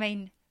not. I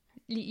mean,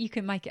 you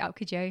couldn't make it up,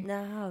 could you?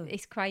 No.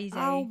 It's crazy.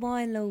 Oh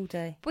my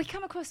lordy. We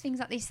come across things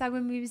like this. So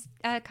when we was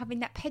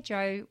covering that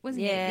Pedro,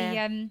 wasn't it?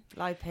 The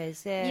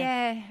Lopez.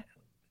 Yeah.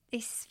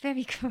 It's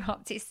very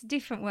corrupt. It's a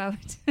different world.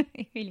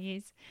 It really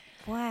is.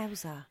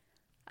 Wowza.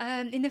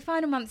 In the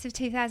final months of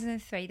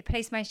 2003, the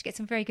police managed to get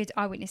some very good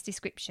eyewitness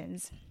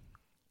descriptions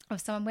of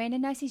someone wearing a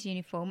nurse's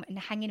uniform and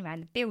hanging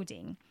around the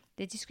building.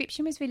 The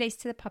description was released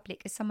to the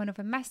public as someone of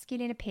a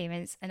masculine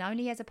appearance and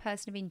only as a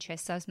person of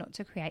interest so as not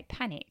to create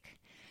panic.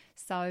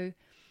 So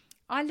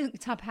I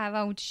looked up how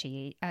old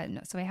she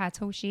how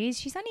tall she is.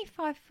 She's only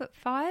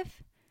 5'5".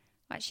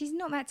 Like, she's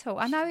not that tall.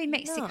 I know in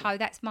Mexico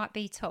that might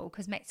be tall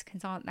because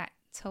Mexicans aren't that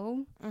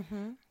tall.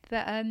 Mm-hmm.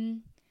 But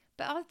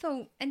I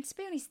thought, and to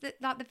be honest,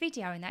 like the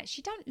video and that,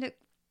 she don't look.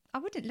 I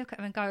wouldn't look at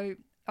her and go,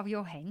 "Oh,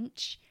 you're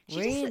hench."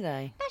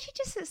 Really? She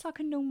just looks like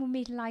a normal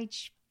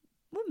middle-aged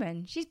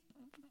woman. She's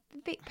a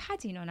bit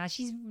padding on her.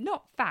 She's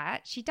not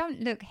fat. She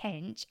don't look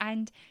hench,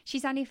 and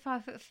she's only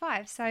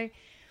 5'5". So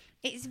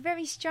it's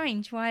very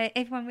strange why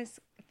everyone was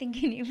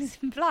thinking it was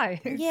a bloke.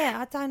 Yeah,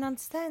 I don't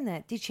understand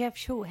that. Did she have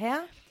short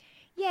hair?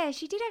 Yeah,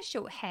 she did have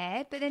short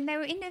hair, but then they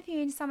were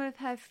interviewing some of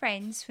her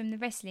friends from the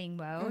wrestling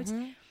world,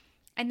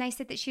 and they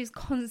said that she was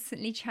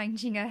constantly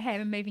changing her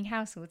hair and moving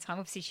house all the time.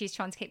 Obviously, she was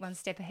trying to keep one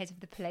step ahead of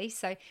the police,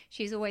 so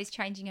she was always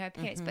changing her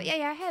appearance. But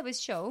yeah, her hair was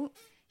short.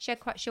 She had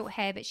quite short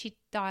hair, but she'd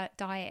dye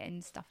it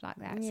and stuff like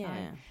that.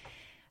 Yeah.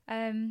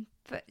 So,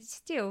 but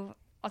still,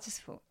 I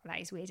just thought that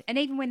is weird. And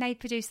even when they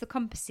produced the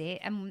composite,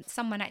 and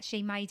someone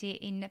actually made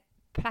it in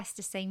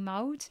plasticine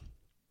mould,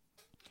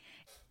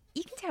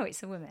 you can tell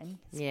it's a woman.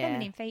 It's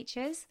feminine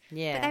features.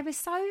 Yeah. But they were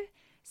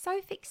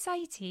so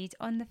fixated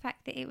on the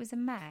fact that it was a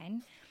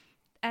man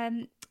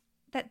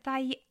that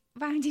they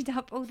rounded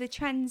up all the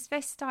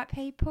transvestite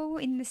people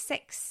in the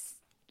sex,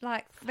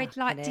 like, red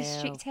light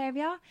district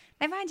area.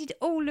 They rounded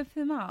all of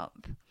them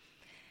up.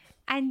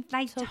 And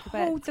they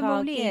told them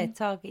all in. Yeah,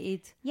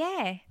 targeted.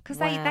 Yeah, because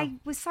they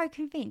were so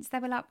convinced. They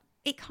were like,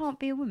 it can't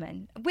be a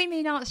woman.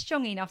 Women aren't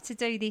strong enough to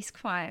do this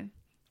crime.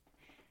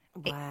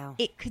 Wow.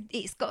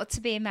 It's got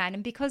to be a man.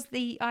 And because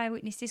the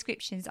eyewitness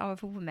descriptions are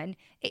of a woman,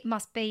 it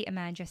must be a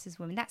man dressed as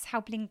a woman. That's how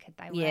blinkered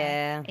they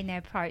were in their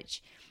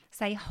approach.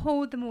 So they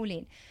hauled them all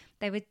in.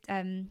 They would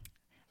a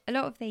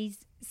lot of these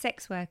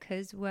sex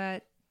workers were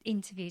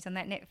interviewed on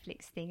that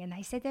Netflix thing, and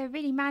they said they're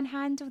really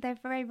manhandled. They're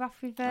very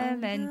rough with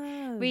them,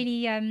 and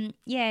really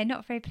not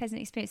a very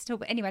pleasant experience at all.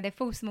 But anyway, they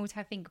forced them all to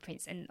have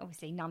fingerprints, and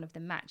obviously none of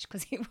them matched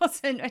because it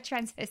wasn't a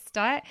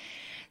transvestite.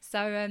 So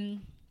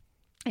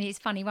and it's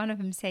funny, one of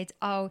them said,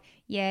 "Oh,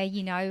 yeah,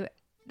 you know,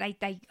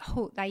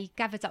 they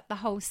gathered up the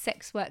whole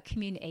sex work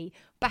community.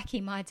 Back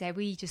in my day,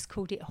 we just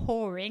called it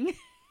whoring."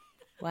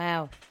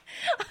 Wow.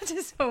 I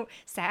just thought,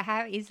 is that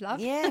how it is, love?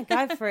 Yeah,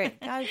 go for it.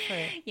 Go for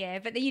it. Yeah,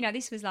 but you know,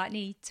 this was like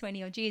nearly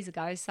 20 odd years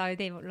ago, so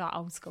they were like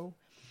old school.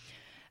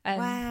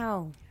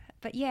 Wow.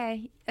 But yeah,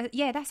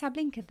 that's how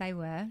blinkered they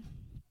were.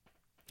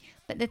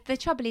 But the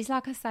trouble is,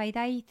 like I say,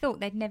 they thought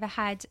they'd never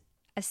had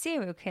a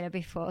serial killer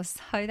before,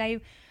 so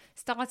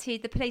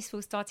the police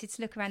force started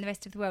to look around the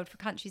rest of the world for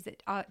countries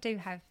that do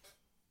have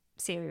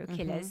serial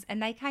killers,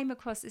 and they came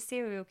across a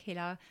serial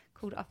killer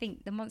called, I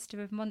think, the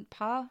Monster of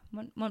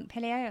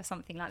Montpellier or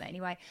something like that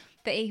anyway.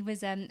 But he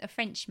was a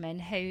Frenchman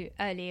who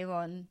earlier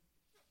on,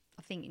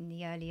 I think in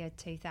the earlier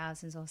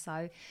 2000s or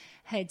so,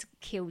 had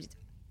killed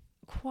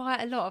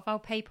quite a lot of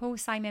old people,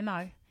 same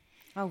MO.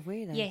 Oh,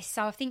 really? Yes,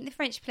 so I think the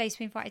French police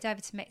were invited over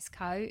to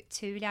Mexico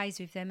to liaise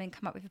with them and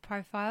come up with a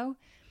profile.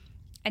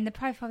 And the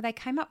profile they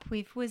came up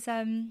with was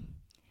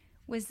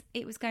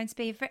it was going to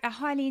be a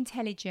highly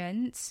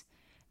intelligent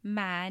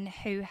man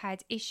who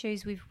had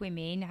issues with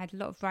women, had a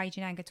lot of rage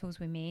and anger towards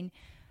women,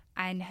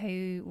 and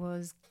who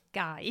was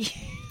gay.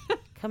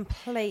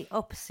 Complete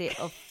opposite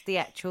of the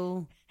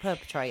actual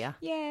perpetrator.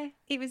 Yeah,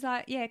 it was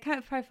like, kind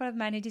of profile of a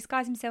man who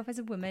disguised himself as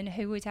a woman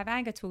who would have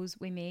anger towards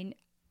women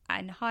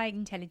and high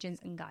intelligence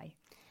and gay.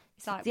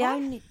 It's like,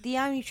 the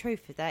only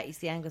truth of that is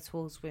the anger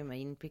towards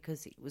women,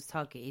 because it was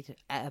targeted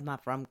at her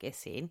mother, I'm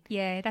guessing.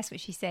 Yeah, that's what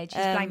she said.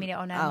 She's blaming it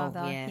on her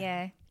mother.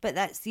 Yeah. But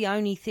that's the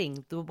only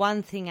thing. The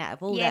one thing out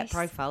of all that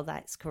profile,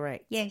 that's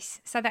correct. Yes.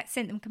 So that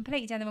sent them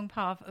completely down the wrong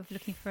path of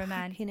looking for a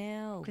man. Fucking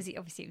hell. Because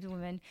obviously it was a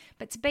woman.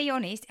 But to be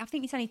honest, I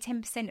think it's only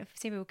 10% of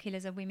serial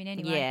killers are women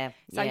anyway. Yeah.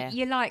 So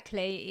you're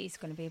likely it's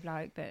going to be a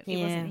bloke, but it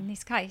wasn't in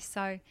this case.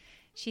 So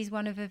she's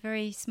one of a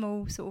very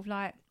small sort of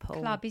like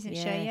club, isn't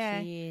she?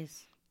 Yeah, she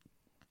is.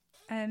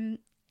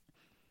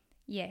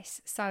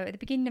 Yes. So at the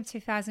beginning of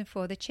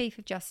 2004, the Chief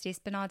of Justice,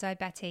 Bernardo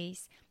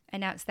Batis,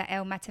 announced that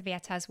El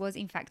Mataviejitas was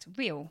in fact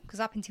real. Because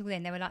up until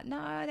then, they were like,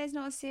 no, there's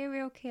not a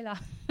serial killer.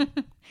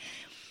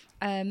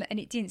 And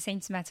it didn't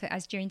seem to matter,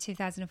 as during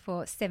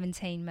 2004,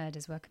 17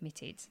 murders were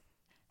committed.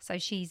 So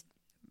she's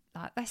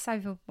like, that's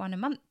over one a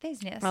month,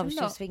 isn't it? That's I was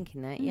just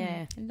thinking that,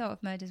 yeah. A lot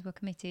of murders were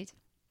committed.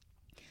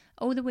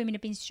 All the women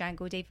have been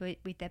strangled either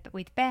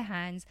with bare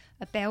hands,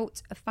 a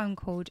belt, a phone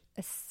cord,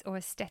 or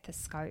a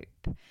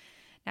stethoscope.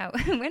 Now,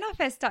 when I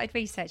first started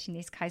researching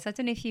this case, I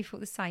don't know if you thought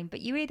the same, but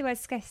you hear the word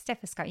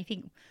stethoscope, you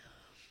think,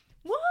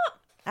 what?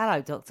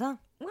 Hello, doctor.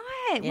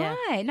 Why? Yeah.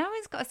 Why? No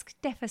one's got a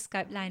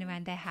stethoscope laying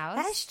around their house.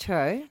 That's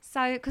true.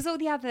 So, because all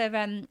the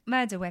other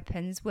murder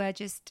weapons were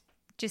just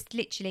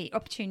literally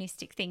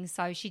opportunistic things.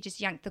 So she just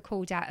yanked the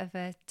cord out of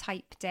a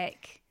tape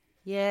deck,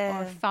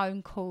 or a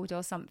phone cord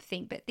or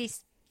something.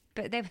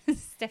 But there was a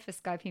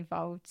stethoscope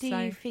involved. Do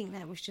you think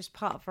that was just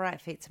part of her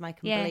outfit to make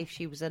them believe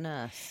she was a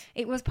nurse?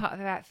 It was part of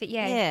her outfit,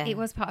 yeah. It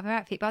was part of her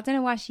outfit. But I don't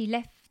know why she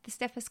left the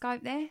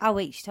stethoscope there. Oh,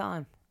 each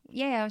time?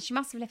 Yeah, she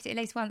must have left it at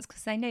least once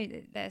because they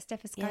knew that a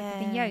stethoscope had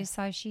been used.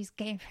 So she's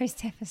getting through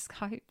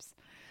stethoscopes.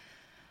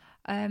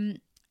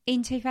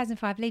 In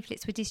 2005,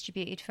 leaflets were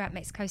distributed throughout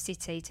Mexico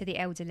City to the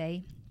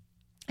elderly,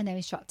 and they were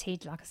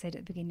instructed, like I said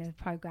at the beginning of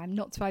the programme,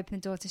 not to open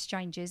the door to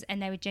strangers,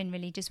 and they were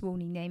generally just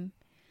warning them.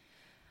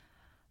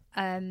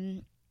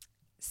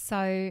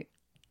 So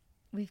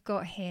we've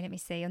got here, let me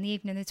see, on the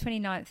evening of the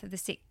 29th of the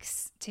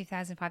 6th,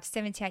 2005,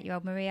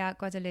 78-year-old Maria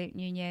Guadalupe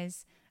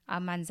Nunez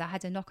Almanza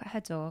had a knock at her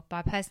door by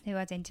a person who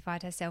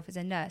identified herself as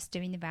a nurse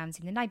doing the rounds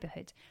in the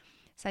neighbourhood.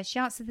 So she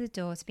answered the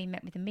door to be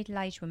met with a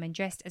middle-aged woman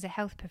dressed as a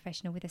health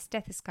professional with a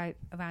stethoscope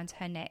around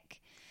her neck,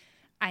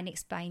 and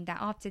explained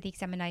that after the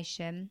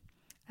examination,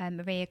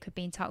 Maria could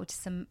be entitled to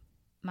some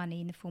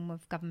money in the form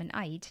of government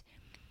aid.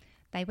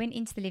 They went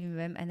into the living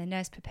room and the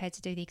nurse prepared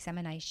to do the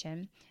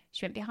examination.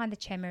 She went behind the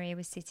chair Maria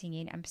was sitting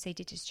in and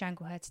proceeded to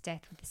strangle her to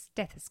death with a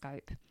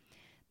stethoscope.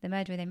 The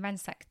murderer then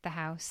ransacked the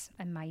house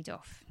and made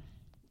off.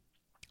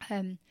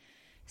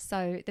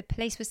 So the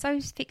police were so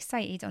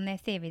fixated on their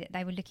theory that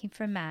they were looking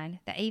for a man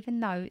that even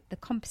though the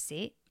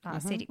composite, like I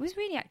said, it was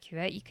really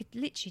accurate, you could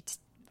literally,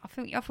 I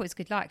thought it was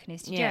good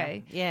likeness, did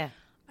you? Yeah.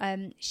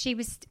 She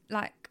was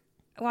like,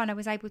 Juana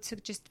was able to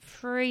just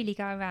freely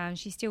go around.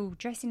 She's still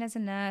dressing as a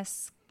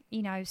nurse,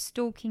 you know,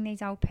 stalking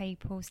these old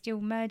people,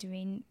 still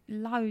murdering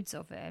loads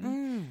of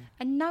them.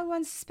 And no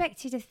one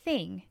suspected a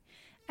thing.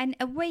 And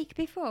a week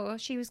before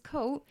she was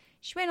caught,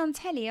 she went on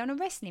telly on a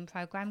wrestling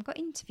programme, got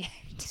interviewed.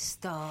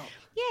 Stop.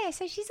 Yeah,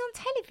 so she's on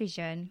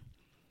television.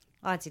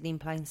 I did in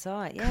plain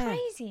sight, yeah.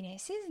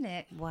 Craziness, isn't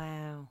it?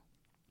 Wow.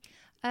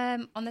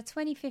 On the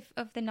 25th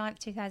of the 9th,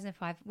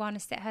 2005, Juana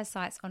set her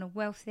sights on the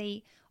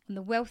wealthy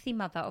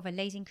mother of a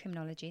leading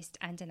criminologist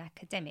and an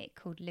academic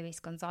called Luis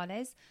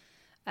Gonzalez.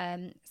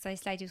 So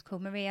this lady was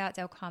called Maria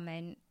del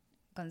Carmen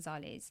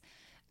Gonzalez.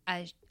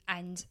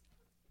 And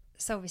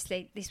so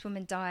obviously this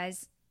woman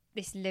dies.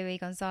 This Luis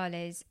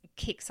Gonzalez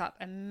kicks up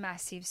a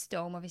massive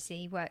storm. Obviously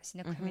he works in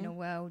the criminal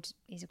world.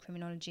 He's a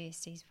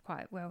criminologist. He's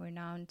quite well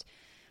renowned.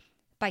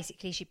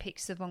 Basically she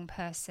picks the wrong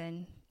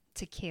person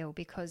to kill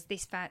because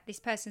this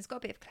person's got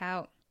a bit of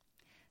clout.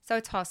 So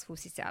a task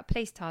force is set up,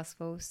 police task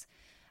force.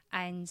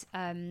 And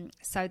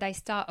so they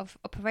start off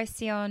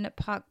Operación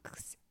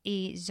Parques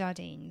y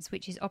Jardins,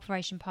 which is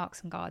Operation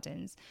Parks and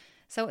Gardens.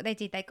 So what they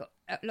did, they got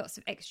lots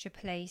of extra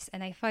police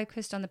and they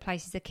focused on the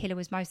places the killer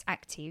was most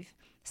active.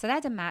 So they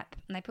had a map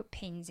and they put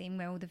pins in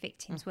where all the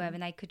victims were,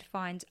 and they could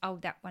find, oh,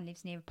 that one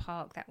lives near a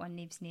park, that one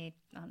lives near,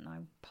 I don't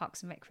know,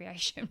 Parks and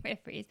Recreation,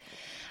 wherever it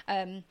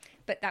is.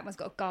 But that one's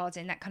got a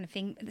garden, that kind of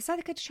thing. So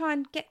they could try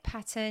and get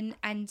pattern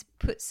and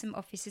put some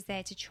officers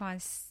there to try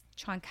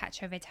and catch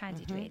her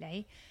red-handed,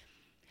 really.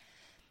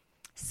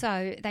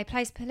 So they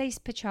placed police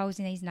patrols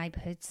in these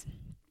neighbourhoods.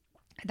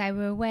 They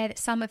were aware that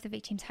some of the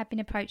victims had been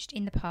approached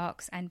in the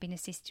parks and been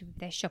assisted with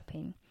their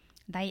shopping.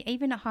 They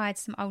even hired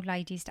some old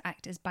ladies to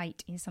act as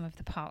bait in some of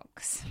the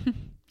parks.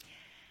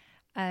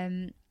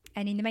 And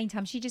in the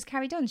meantime, she just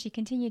carried on. She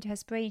continued her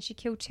spree and she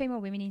killed 2 more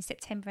women in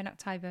September and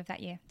October of that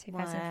year,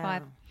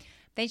 2005. Wow.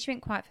 Then she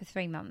went quiet for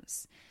 3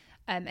 months.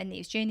 And it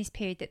was during this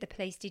period that the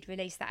police did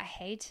release that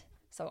head.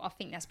 So I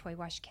think that's probably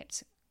why she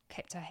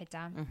kept her head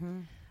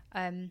down.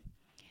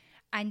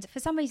 And for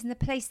some reason, the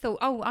police thought,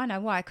 oh, I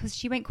know why, because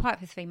she went quiet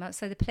for 3 months.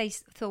 So the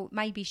police thought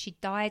maybe she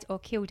died or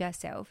killed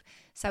herself.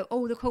 So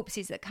all the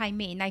corpses that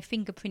came in, they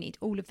fingerprinted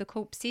all of the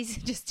corpses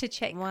just to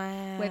check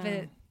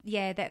whether,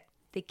 that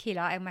the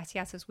killer, El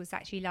Mataviejitas, was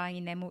actually lying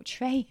in their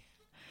mortuary.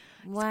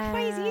 It's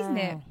crazy, isn't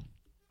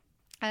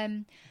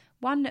it?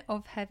 One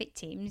of her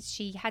victims,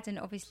 she hadn't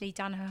obviously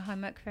done her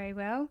homework very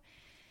well.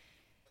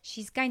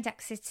 She's gained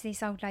access to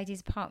this old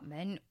lady's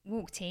apartment,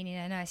 walked in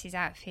her nurse's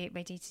outfit,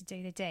 ready to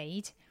do the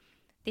deed.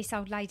 This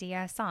old lady,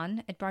 her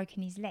son, had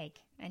broken his leg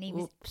and he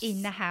was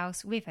in the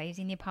house with her. He was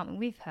in the apartment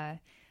with her.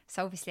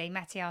 So obviously,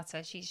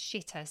 Mataviejitas, she's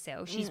shit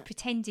herself. She's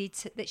pretended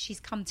that she's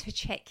come to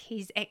check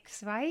his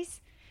x-rays.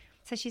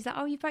 So she's like,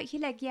 oh, you broke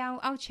your leg? Yeah,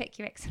 I'll check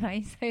your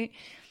x-rays. So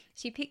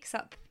she picks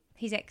up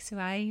his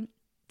x-ray,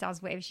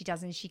 does whatever she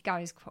does, and she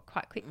goes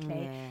quite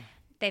quickly. Yeah.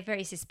 They're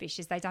very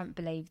suspicious. They don't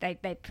believe. They're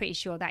pretty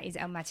sure that is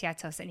El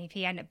Mataviejitas. And if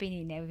he hadn't been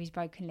in there with his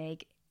broken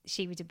leg,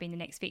 she would have been the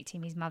next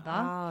victim, his mother.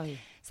 Oh.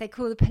 So they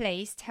call the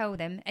police, tell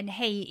them, and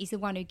he is the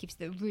one who gives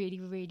the really,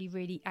 really,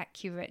 really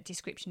accurate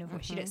description of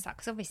what she looks like.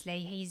 Because obviously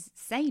he's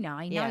seen her,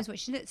 he knows what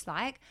she looks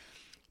like.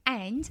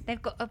 And they've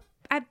got an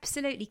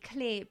absolutely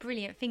clear,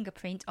 brilliant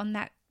fingerprint on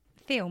that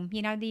film,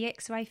 you know, the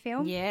X-ray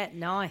film. Yeah,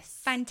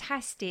 nice.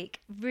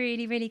 Fantastic.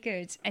 Really, really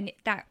good. And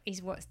that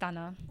is what's done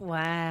her.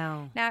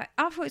 Wow. Now,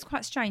 I thought it was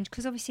quite strange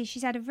because obviously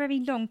she's had a very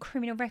long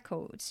criminal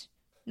record.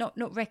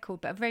 Not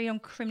record, but a very long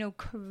criminal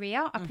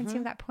career up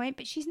until that point.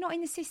 But she's not in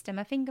the system.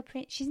 Her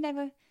fingerprint, she's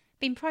never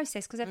been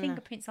processed because her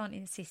fingerprints aren't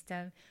in the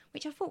system,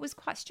 which I thought was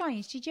quite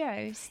strange. Did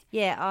you?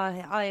 Yeah,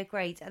 I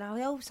agreed. And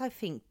I also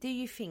think, do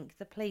you think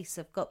the police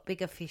have got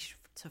bigger fish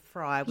to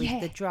fry with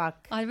the drug?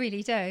 I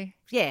really do.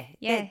 Yeah.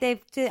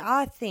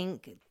 I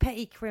think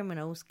petty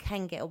criminals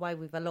can get away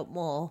with a lot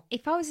more.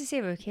 If I was a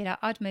serial killer,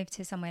 I'd move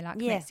to somewhere like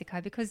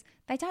Mexico because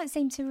they don't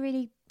seem to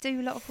really do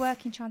a lot of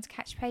work in trying to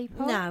catch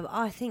people. No,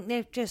 I think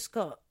they've just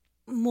got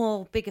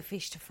more bigger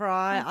fish to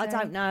fry. I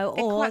don't know.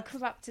 They're or quite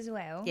corrupt as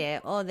well. Yeah,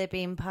 or they're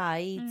being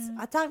paid.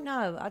 I don't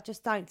know. I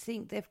just don't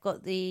think they've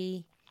got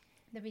the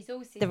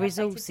resources.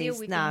 resources, to deal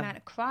with the amount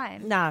of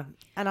crime. No,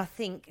 and I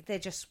think they're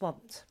just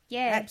swamped.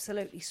 Yeah.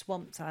 Absolutely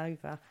swamped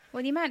over.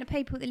 Well, the amount of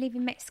people that live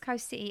in Mexico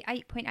City,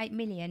 8.8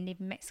 million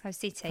live in Mexico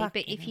City. But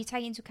if you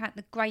take into account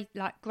the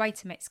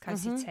greater Mexico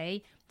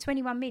City,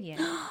 21 million.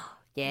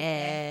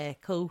 Yeah,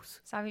 of course.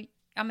 So,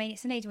 I mean,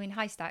 it's a needle in a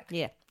haystack.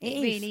 Yeah,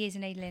 it really is a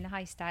needle in a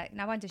haystack.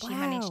 No wonder she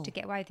managed to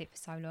get away with it for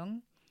so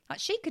long. Like,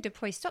 she could have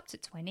probably stopped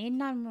at 20 and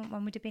no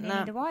one would have been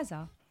any the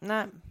wiser.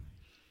 No.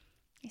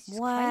 It's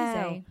just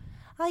crazy.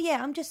 Oh,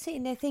 yeah, I'm just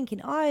sitting there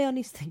thinking, I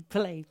honestly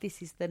believe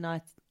this is the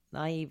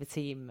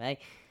naivety in me,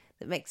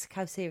 that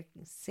Mexico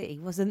City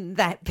wasn't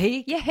that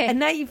big. Yeah. And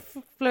now you've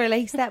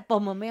released that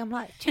bomb on me. I'm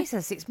like,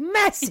 Jesus, it's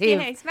massive.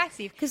 Yeah, it's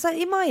massive. Because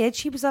in my head,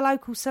 she was a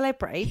local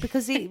celebrity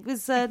because it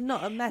was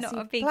not a massive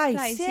Not a big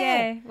place.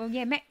 Yeah. Well,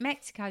 yeah,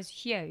 Mexico's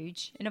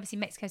huge. And obviously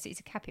Mexico City's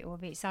the capital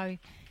of it. So,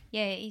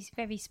 yeah,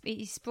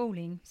 it's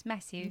sprawling. It's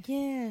massive.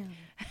 Yeah.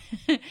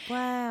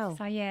 Wow.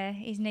 So, yeah,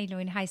 it's needle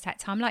in a haystack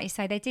time. Like you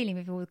say, they're dealing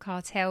with all the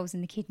cartels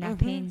and the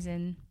kidnappings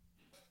and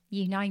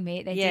you name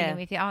it. They're dealing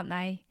with it, aren't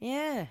they?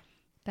 Yeah.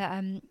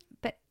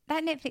 But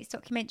that Netflix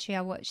documentary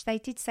I watched, they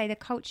did say the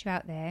culture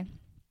out there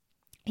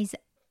is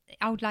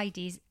old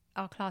ladies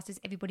are classed as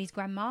everybody's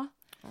grandma.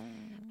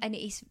 And it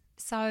is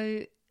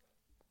so...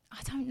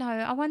 I don't know.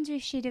 I wonder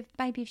if she'd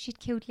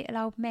killed little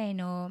old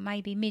men or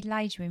maybe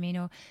middle-aged women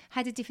or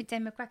had a different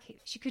demographic.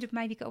 She could have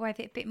maybe got away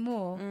with it a bit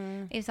more.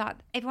 It was like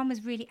everyone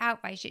was really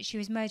outraged that she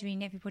was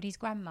murdering everybody's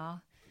grandma.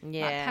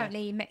 Yeah. Like,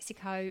 apparently in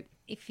Mexico,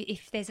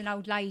 if there's an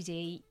old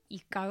lady, you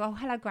go, "Oh,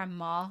 hello,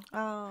 grandma."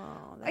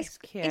 Oh, that's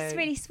cute. It's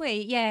really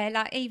sweet. Yeah,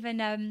 like even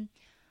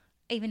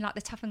like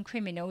the toughened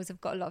criminals have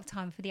got a lot of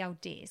time for the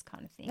old dears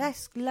kind of thing.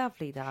 That's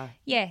lovely, though.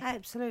 Yeah,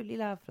 absolutely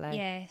lovely.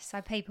 Yeah,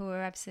 so people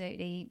were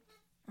absolutely.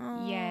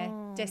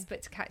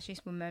 Desperate to catch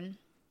this woman.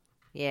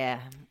 Yeah.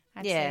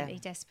 Absolutely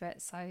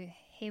desperate. So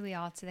here we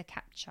are to the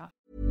capture.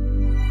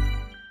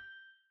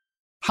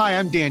 Hi,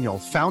 I'm Daniel,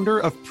 founder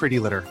of Pretty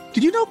Litter.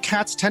 Did you know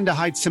cats tend to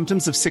hide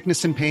symptoms of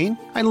sickness and pain?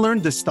 I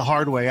learned this the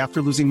hard way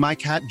after losing my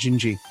cat,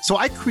 Gingy. So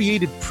I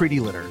created Pretty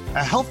Litter,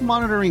 a health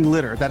monitoring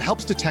litter that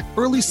helps detect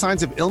early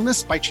signs of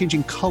illness by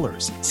changing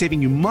colors, saving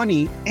you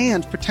money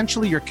and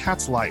potentially your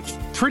cat's life.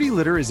 Pretty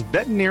Litter is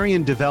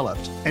veterinarian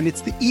developed, and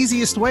it's the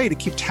easiest way to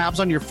keep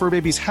tabs on your fur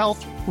baby's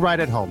health right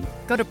at home.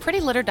 Go to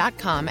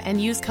prettylitter.com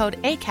and use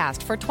code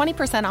ACAST for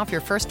 20% off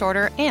your first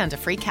order and a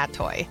free cat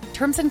toy.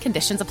 Terms and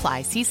conditions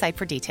apply. See site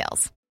for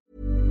details.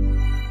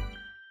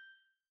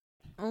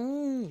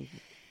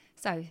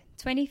 So,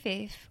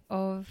 25th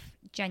of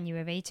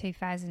January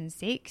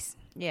 2006.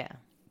 Yeah.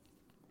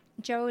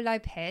 Joel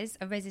Lopez,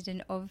 a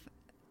resident of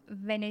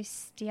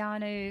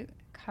Venustiano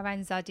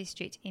Carranza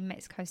district in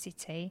Mexico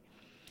City,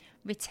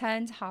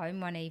 returned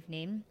home one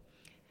evening.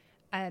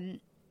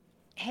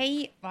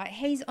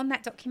 He's on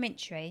that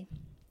documentary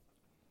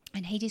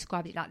and he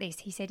described it like this.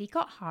 He said he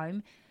got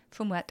home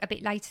from work a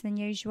bit later than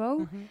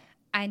usual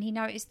and he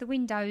noticed the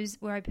windows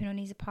were open on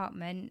his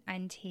apartment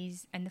and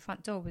the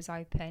front door was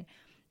open.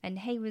 And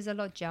he was a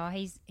lodger.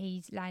 His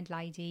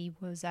landlady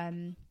was,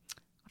 I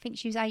think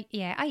she was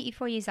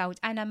 84 years old.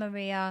 Ana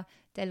Maria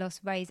de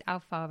los Reyes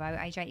Alfaro,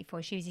 age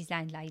 84. She was his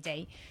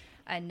landlady.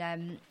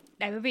 And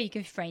they were really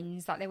good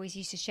friends. Like, they always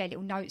used to share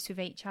little notes with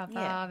each other.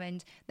 Yeah.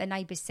 And the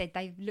neighbours said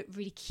they looked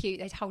really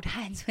cute. They'd hold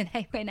hands when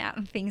they went out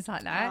and things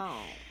like that.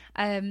 Oh.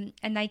 And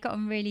they got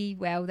on really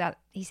well. That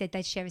he said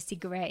they'd share a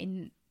cigarette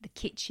in the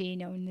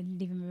kitchen or in the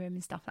living room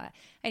and stuff like that.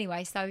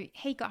 Anyway, so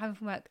he got home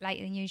from work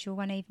later than usual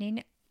one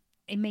evening.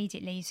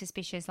 Immediately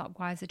suspicious, like,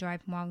 why is the door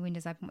open, why are the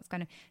windows open, what's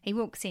going on? He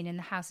walks in and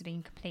the house has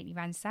been completely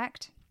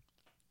ransacked.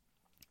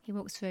 He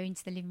walks through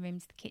into the living room,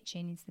 to the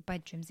kitchen, into the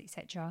bedrooms,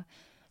 etc.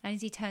 And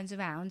as he turns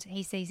around,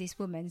 he sees this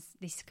woman,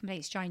 this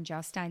complete stranger,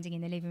 standing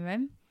in the living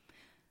room.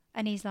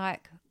 And he's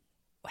like,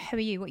 "Who are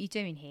you? What are you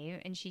doing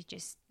here?" And she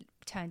just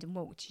turned and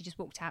walked. She just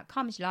walked out,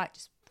 calm as you like,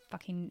 just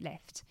fucking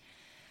left.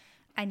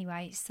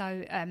 Anyway,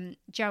 so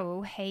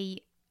Joel,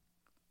 he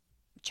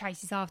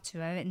chases after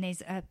her and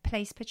there's a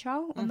police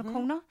patrol on the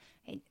corner.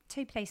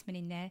 2 policemen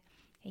in there.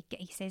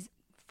 He says,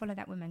 "Follow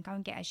that woman, go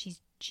and get her.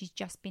 She's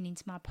just been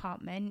into my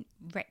apartment,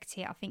 wrecked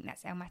it. I think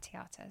that's El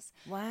Mataviejitas."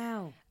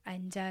 Wow.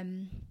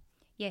 And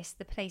yes,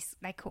 the police,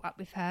 they caught up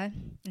with her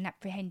and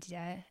apprehended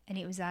her, and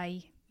it was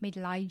a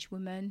middle-aged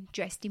woman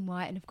dressed in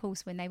white. And of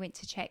course, when they went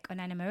to check on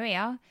Ana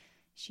Maria,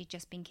 she'd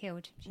just been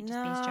killed. She'd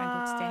just been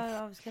strangled to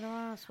death. I was going to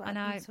ask what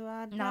happened to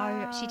her.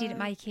 No, she didn't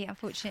make it,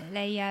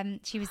 unfortunately.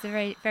 She was the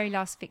very, very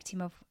last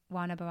victim of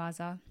Juana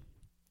Barraza.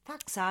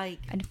 Fuck's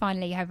sake. And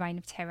finally, her reign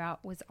of terror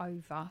was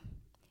over.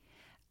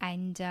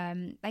 And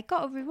they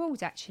got a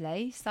reward,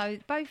 actually. So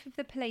both of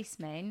the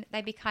policemen,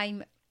 they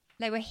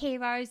were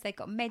heroes. They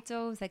got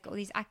medals. They got all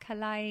these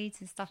accolades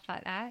and stuff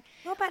like that.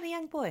 What about the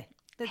young boy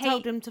that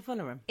told them to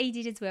follow him? He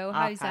did as well,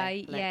 Okay,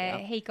 Jose. Yeah,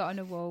 he got an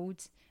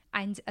award.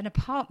 and an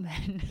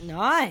apartment.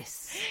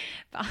 Nice.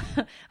 But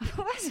I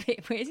thought that's a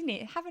bit weird, isn't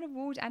it? Have an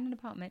award and an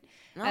apartment.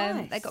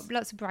 Nice. They got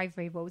lots of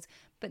bravery awards,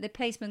 but the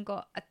policeman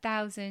got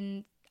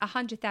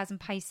 100,000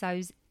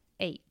 pesos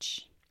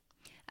each.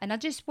 And I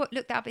just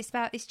looked up.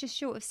 It's just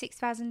short of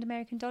 6,000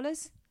 American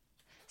dollars.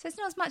 So it's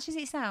not as much as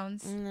it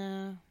sounds.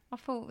 No. I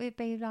thought it'd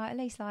be like at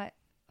least like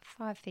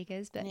 5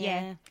 figures, but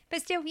Yeah.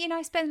 But still,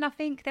 it's better than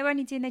nothing. They were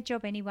only doing their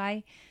job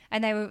anyway,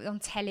 and they were on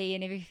telly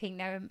and everything.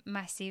 They were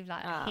massive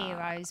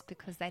heroes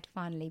because they'd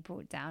finally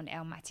brought down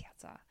El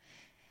Mataviejitas,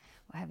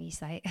 whatever you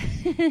say.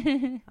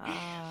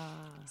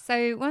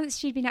 So once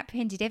she'd been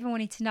apprehended, everyone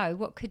wanted to know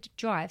what could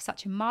drive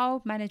such a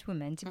mild-mannered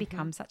woman to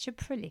become such a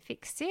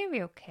prolific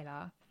serial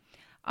killer.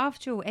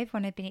 After all,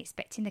 everyone had been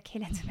expecting the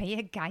killer to be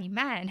a gay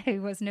man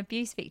who was an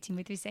abuse victim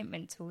with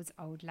resentment towards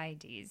old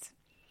ladies.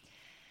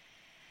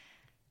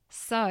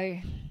 So,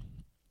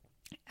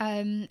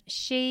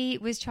 she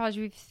was charged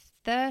with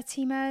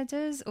 30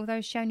 murders,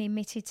 although she only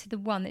admitted to the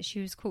one that she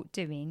was caught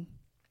doing,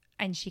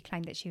 and she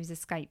claimed that she was a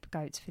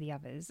scapegoat for the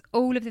others.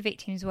 All of the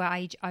victims were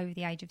over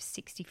the age of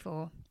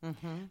 64,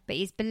 but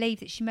it's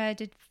believed that she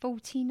murdered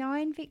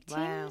 49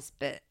 victims,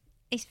 but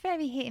it's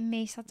very hit and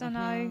miss. I don't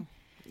know.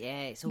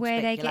 Yeah, it's all where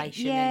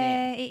speculation, isn't isn't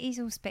it? It is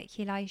all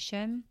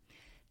speculation.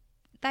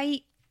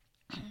 There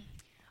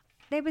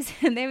was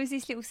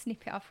this little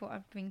snippet I thought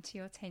I'd bring to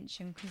your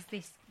attention because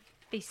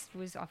this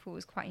was I thought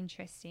was quite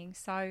interesting.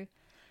 So,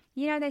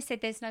 they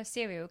said there's no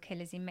serial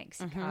killers in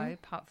Mexico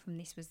apart from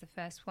this was the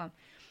first one.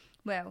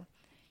 Well,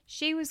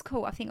 she was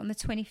caught I think on the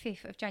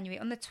 25th of January.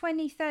 On the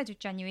 23rd of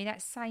January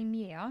that same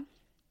year,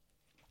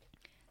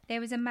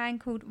 there was a man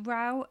called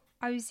Raul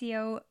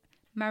Oziel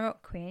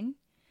Marroquin,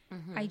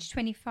 aged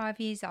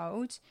 25 years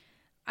old,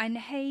 and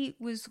he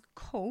was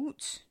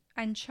caught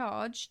and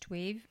charged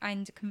with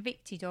and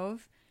convicted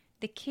of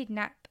the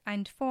kidnap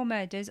and 4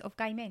 murders of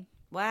gay men.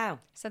 Wow.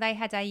 So they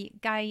had a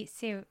gay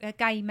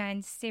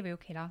man's serial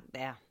killer.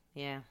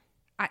 Yeah.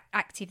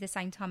 Active the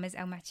same time as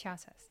El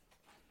Mataviejitas.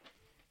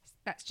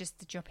 That's just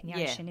the drop in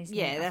the ocean, isn't it?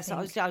 Yeah, that's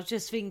what I was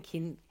just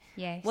thinking.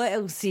 Yes. What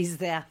else is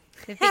there?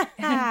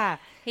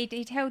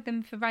 He'd held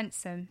them for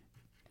ransom.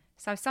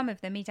 So some of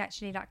them he'd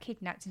actually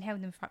kidnapped and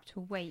held them for up to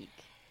a week.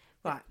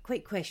 Right,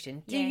 quick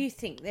question. Do you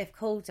think they've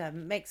called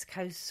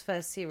Mexico's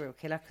first serial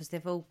killer because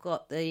they've all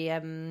got the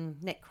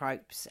neck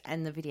ropes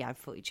and the video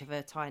footage of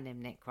her tying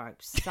them neck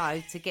ropes?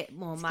 So to get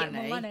more money. Get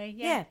more money,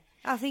 yeah.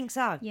 I think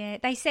so. Yeah,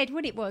 they said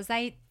what it was.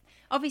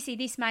 Obviously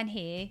this man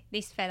here,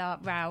 this fella,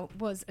 Raul,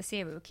 was a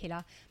serial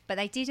killer, but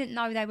they didn't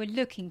know they were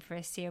looking for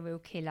a serial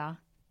killer.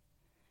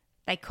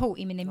 They caught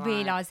him and then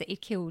realised that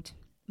he'd killed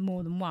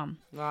more than one.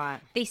 Right.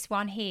 This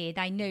one here,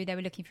 they knew they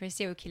were looking for a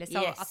serial killer.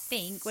 So I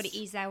think what it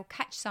is, they'll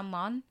catch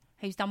someone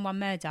who's done one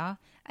murder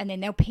and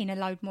then they'll pin a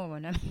load more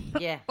on them.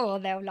 Yeah. Or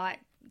they'll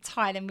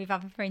tie them with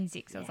other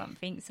forensics or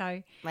something.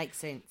 So makes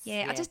sense.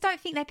 Yeah, I just don't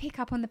think they pick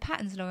up on the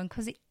patterns, Lauren,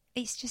 because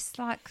it's just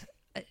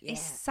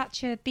it's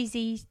such a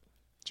busy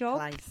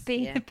job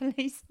being a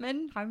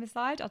policeman,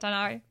 homicide. I don't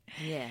know.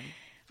 Yeah.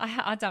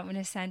 I don't want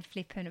to sound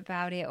flippant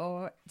about it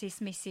or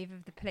dismissive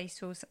of the police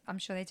force. I'm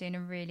sure they're doing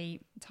a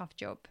really tough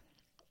job.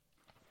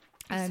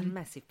 It's a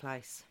massive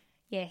place.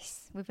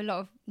 Yes, with a lot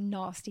of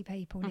nasty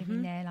people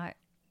living there,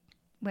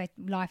 where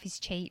life is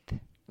cheap.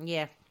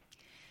 Yeah.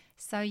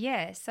 So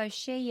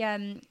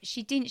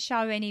she didn't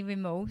show any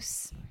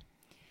remorse.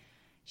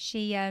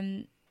 She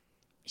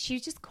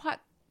was just quite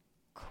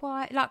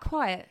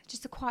quiet,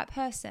 just a quiet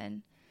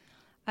person.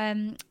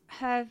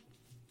 Her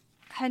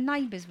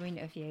neighbours were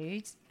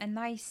interviewed, and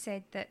they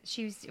said that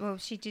she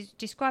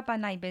described by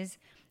neighbours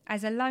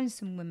as a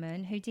lonesome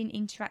woman who didn't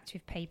interact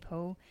with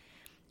people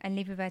and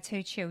lived with her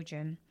 2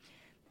 children.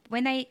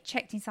 When they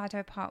checked inside her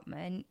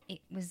apartment, it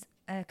was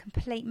a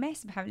complete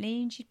mess,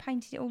 apparently, and she'd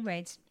painted it all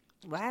red.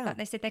 Wow. Like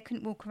they said they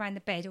couldn't walk around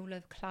the bed. All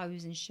of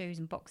clothes and shoes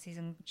and boxes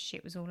and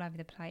shit was all over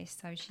the place.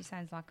 So she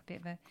sounds like a bit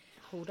of a...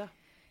 hoarder?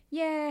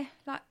 Yeah,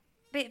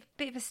 bit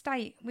of a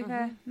state with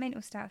her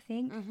mental state, I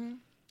think.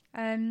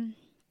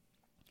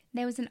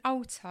 There was an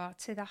altar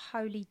to the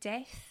Holy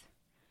Death,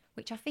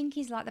 which I think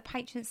is like the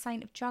patron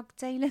saint of drug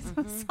dealers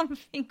or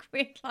something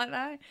weird like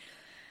that.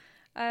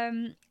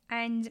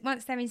 And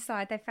once they're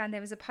inside, they found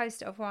there was a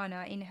poster of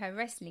Juana in her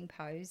wrestling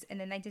pose, and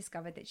then they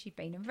discovered that she'd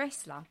been a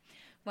wrestler.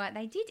 Well,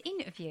 they did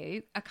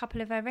interview a couple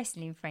of her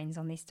wrestling friends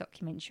on this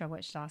documentary I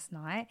watched last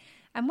night,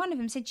 and one of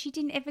them said she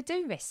didn't ever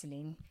do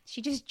wrestling.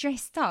 She just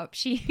dressed up.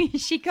 She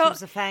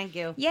was a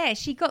fangirl. Yeah,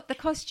 she got the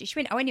costume. She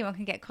went, anyone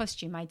can get a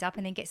costume made up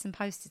and then get some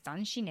posters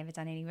done. She never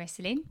done any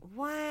wrestling.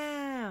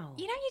 Wow.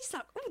 You're just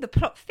like, the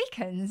plot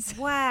thickens.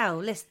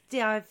 Wow, let's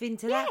dive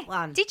into that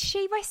one. Did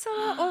she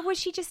wrestle or was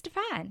she just a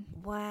fan?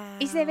 Wow.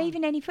 Is there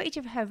even any footage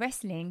of her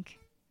wrestling?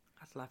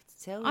 I'd love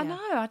to tell you. I know,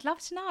 I'd love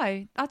to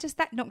know.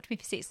 That knocked me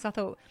for 6. I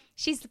thought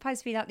she's supposed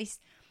to be like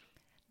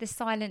the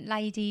silent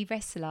lady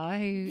wrestler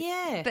who...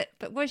 Yeah.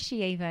 But was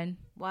she even?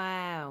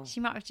 Wow. She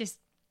might have just,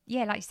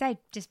 like you said,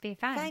 just be a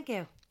fan. Thank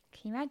you.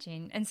 Can you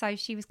imagine? And so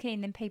she was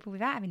killing them people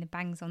without having the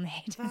bangs on their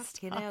head and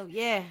stuff. Fucking hell,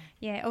 yeah.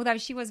 Yeah, although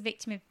she was a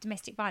victim of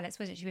domestic violence,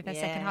 wasn't she, with her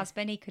second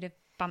husband? He could have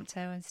bumped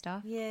her and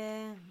stuff.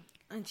 Yeah,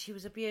 and she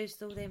was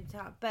abused all them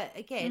time. But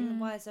again,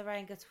 why is her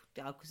anger?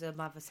 Because her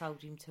mother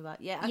sold him to her.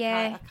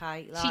 Yeah,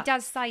 okay. Like, she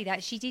does say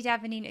that. She did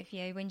have an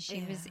interview when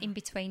she was in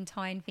between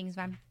tying things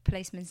around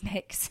policemen's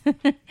necks.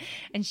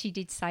 And she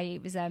did say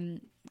it was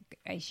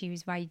she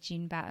was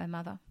raging about her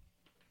mother.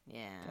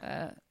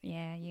 Yeah.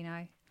 Yeah, you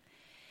know.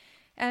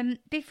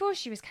 Before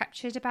she was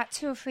captured, about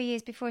 2 or 3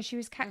 years before she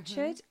was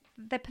captured,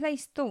 the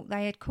police thought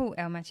they had caught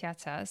El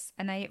Mataviejitas,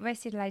 and they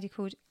arrested a lady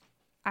called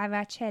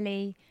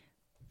Araceli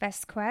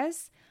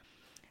Vasquez,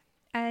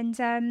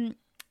 and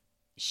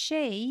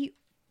she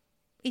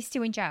is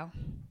still in jail.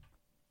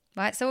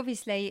 Right, so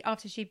obviously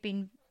after she'd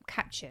been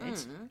captured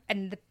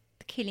and the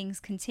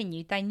killings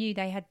continued, they knew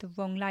they had the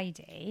wrong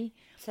lady.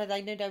 So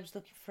they knew they was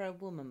looking for a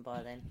woman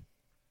by then?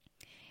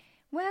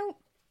 Well,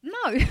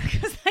 no,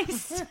 because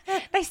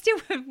they still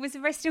was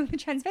arresting all the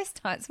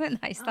transvestites, weren't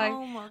they? So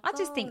I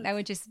just think they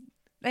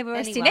were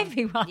arresting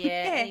everyone.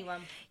 Yeah,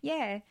 anyone.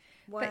 Yeah.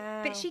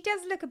 Wow. But she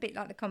does look a bit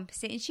like the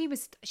composite, and she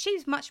was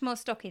much more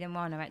stocky than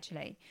Juana,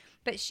 actually.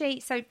 But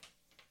she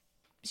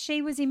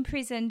was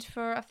imprisoned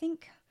for, I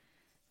think,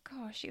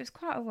 gosh, it was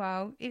quite a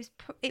while.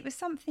 It was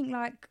something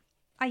like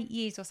 8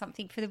 years or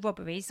something for the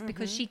robberies,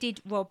 because she did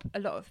rob a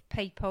lot of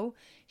people.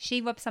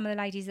 She robbed some of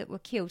the ladies that were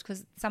killed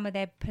because some of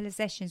their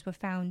possessions were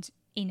found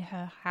in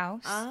her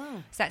house.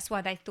 So that's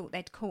why they thought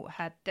they'd caught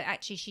her. But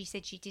actually she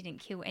said she didn't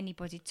kill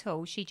anybody at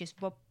all. She just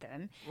robbed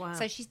them. Wow.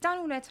 So she's done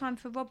all her time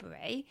for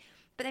robbery,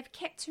 but they've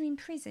kept her in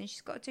prison.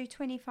 She's got to do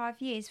 25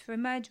 years for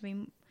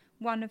murdering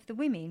one of the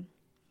women,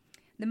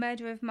 the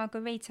murder of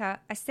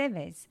Margarita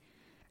Aceves,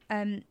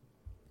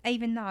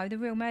 even though the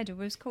real murderer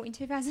was caught in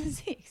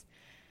 2006.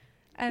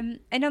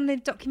 And on the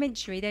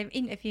documentary, they're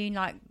interviewing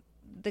like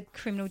the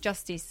criminal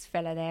justice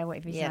fella there,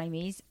 whatever his name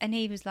is, and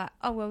he was like,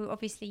 "Oh well,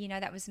 obviously, you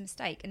know, that was a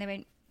mistake." And they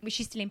went, "Well,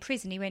 she's still in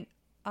prison." He went,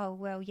 "Oh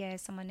well, yeah,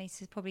 someone needs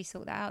to probably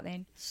sort that out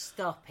then."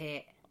 Stop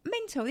it.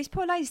 Mental. This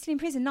poor lady's still in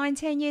prison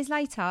 9-10 years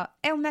later.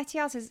 El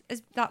Mataviejitas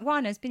has like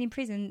Juana's been in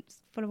prison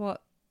for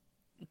what?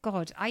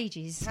 God,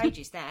 ages.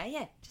 Ages now,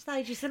 yeah. Just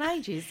ages and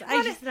ages.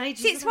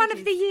 Since one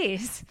of the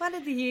years. One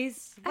of the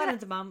years. One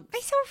of the months.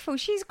 It's awful.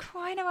 She's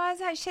crying her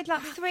eyes out. She said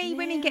like 3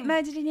 women get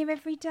murdered in here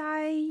every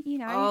day. You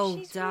know,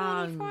 she's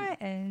really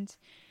frightened.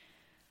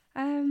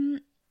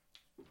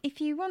 If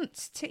you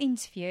want to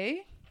interview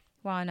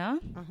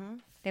Juana,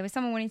 there was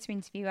someone wanting to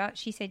interview her.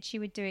 She said she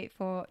would do it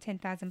for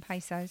 10,000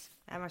 pesos.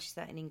 How much is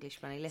that in English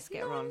money? Let's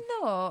get her on.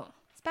 No,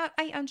 it's about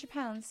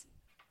 £800.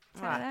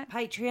 Right,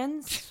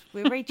 Patreons,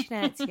 we're reaching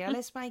out to you.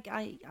 Let's make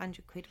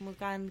 800 quid and we'll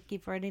go and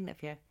give her an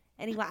interview.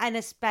 Anyway, and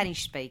a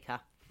Spanish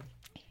speaker.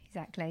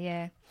 Exactly,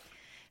 yeah.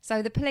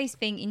 So the police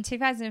think in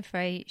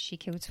 2003 she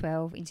killed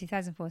 12, in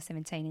 2004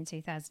 17, in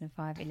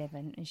 2005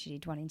 11, and she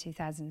did one in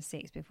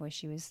 2006 before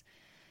she was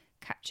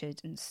captured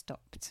and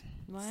stopped.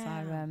 Wow.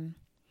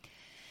 So,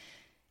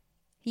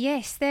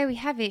 yes, there we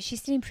have it.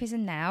 She's still in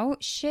prison now.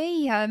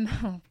 She,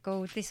 oh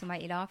God, this will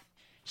make you laugh.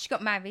 She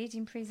got married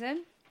in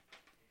prison.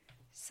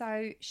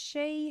 So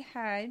she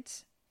had,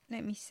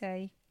 let me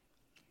see,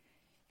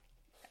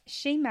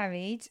 she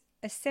married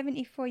a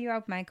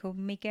 74-year-old man called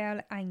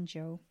Miguel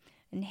Angel,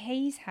 and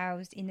he's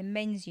housed in the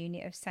men's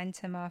unit of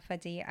Santa Marta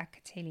de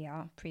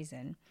Acatilla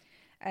prison.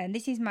 And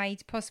this is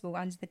made possible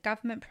under the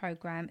government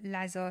programme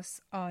Lazos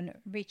on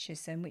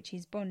Richardson, which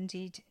is bond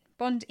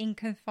in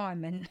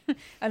confinement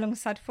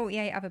alongside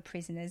 48 other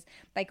prisoners.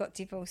 They got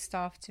divorced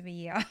after a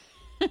year.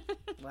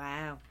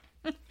 Wow.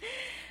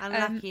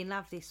 Unlucky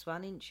enough, this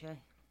one, isn't she?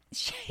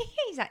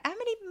 She's like, how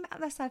many?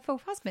 That's her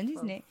fourth husband,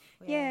 isn't it?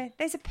 Yeah.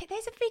 There's a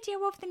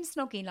video of them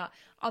snogging. Like,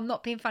 I'm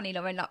not being funny,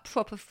 Lauren. Like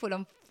proper full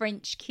on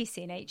French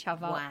kissing each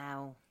other.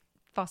 Wow.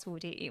 Fast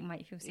forward it, it'll make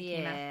you feel sick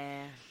in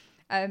Yeah.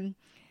 your mouth.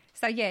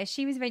 So yeah,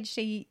 she was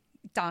eventually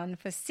done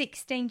for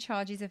 16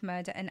 charges of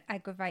murder and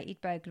aggravated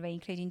burglary,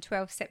 including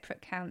 12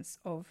 separate counts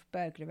of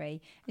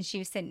burglary, and she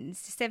was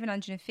sentenced to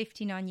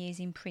 759 years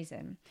in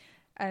prison.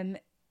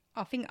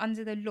 I think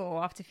under the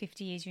law, after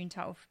 50 years, you're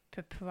entitled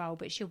for parole,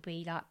 but she'll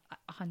be like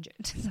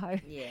 100, so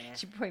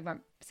she probably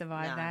won't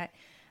survive that.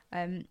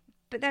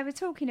 But they were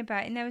talking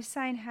about it, and they were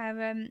saying how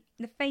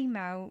the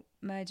female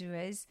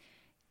murderers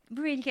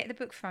really get the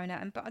book thrown at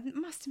them. But I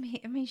must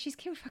admit, I mean, she's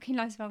killed fucking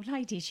loads of old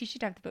ladies. She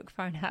should have the book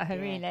thrown at her,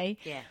 really.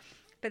 Yeah.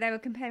 But they were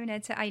comparing her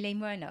to Aileen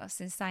Wuornos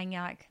and saying,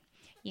 like,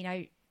 you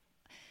know,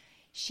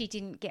 she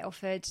didn't get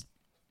offered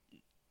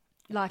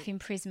life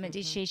imprisonment,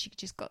 did she? She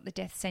just got the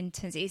death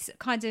sentence. It's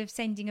kind of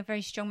sending a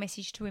very strong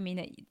message to women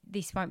that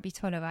this won't be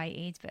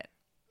tolerated. But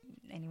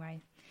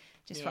anyway,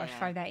 just thought I'd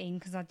throw that in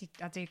because I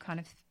do kind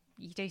of,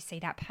 you do see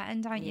that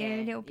pattern, don't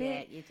you, a little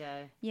bit? Yeah, you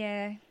do.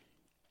 Yeah.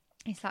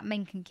 It's like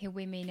men can kill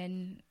women,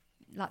 and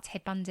like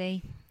Ted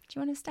Bundy. Do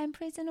you want to stay in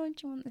prison or do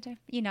you want the death?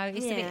 You know,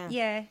 it's a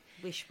bit,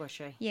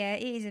 wish-washy. Yeah,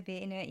 it is a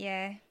bit, isn't it?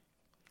 Yeah.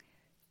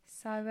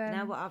 So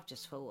now what I've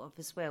just thought of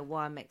as well,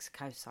 why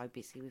Mexico's so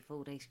busy with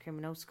all these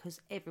criminals, because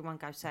everyone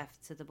goes south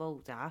to the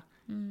border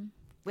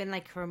when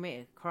they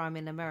commit a crime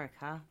in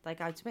America, they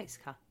go to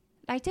Mexico.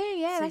 They do,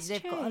 yeah, so that's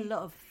they've true. got a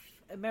lot of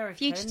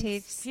Americans.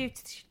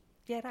 Fugitives.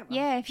 Yeah, that one.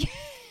 Yeah.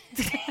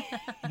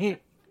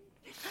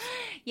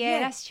 Yeah,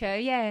 that's true.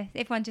 Yeah,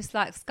 everyone just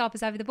like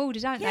scarpers over the border,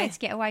 don't they, to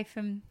get away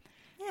from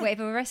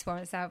whatever arrest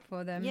warrant's out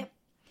for them. Yep.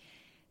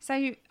 So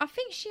I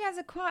think she has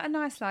quite a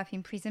nice life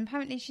in prison.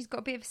 Apparently, she's got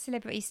a bit of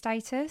celebrity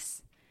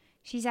status.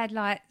 She's had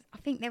I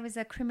think there was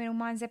a Criminal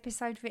Minds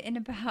episode written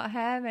about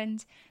her,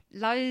 and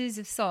loads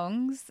of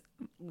songs,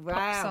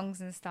 pop songs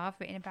and stuff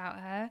written about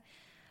her.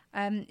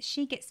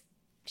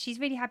 She's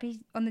really happy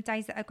on the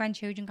days that her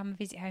grandchildren come and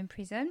visit her in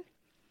prison.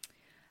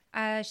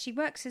 She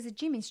works as a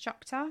gym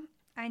instructor.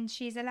 And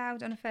she's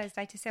allowed on a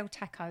Thursday to sell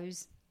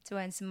tacos to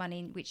earn some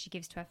money, which she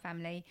gives to her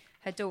family.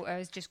 Her daughter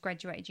has just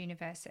graduated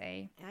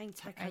university. It ain't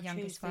Taco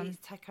Tuesday, it's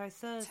Taco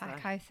Thursday.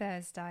 Taco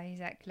Thursday,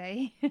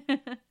 exactly.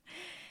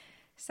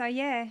 So,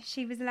 yeah,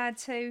 she was allowed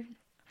to...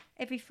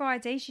 Every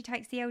Friday, she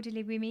takes the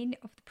elderly women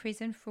of the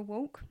prison for a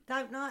walk.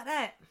 Don't like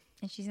that.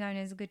 And she's known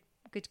as a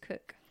good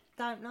cook.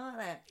 Don't like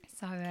that.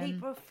 So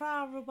keep her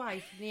far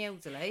away from the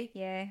elderly.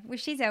 Yeah. Well,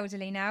 she's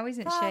elderly now,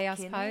 isn't she, I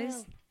suppose?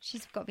 Hell.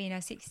 She's got to be in her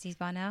 60s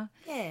by now.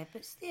 Yeah,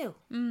 but still.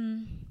 I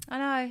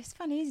know. It's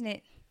funny, isn't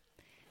it?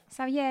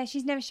 So, yeah,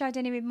 she's never showed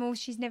any remorse.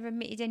 She's never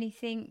admitted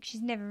anything.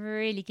 She's never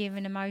really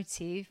given a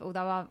motive,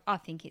 although I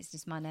think it's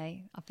just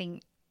money. I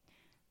think...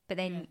 But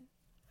then,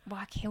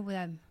 why kill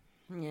them?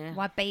 Yeah.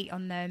 Why beat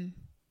on them?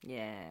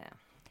 Yeah.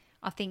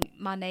 I think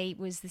money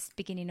was the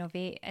beginning of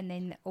it, and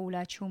then all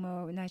her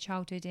trauma in her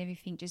childhood and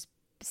everything just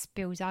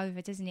spills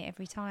over, doesn't it,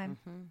 every time?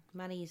 Mm-hmm.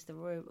 Money is the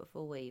root of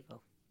all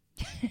evil.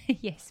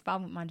 Yes, but I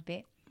wouldn't mind a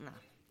bit. No.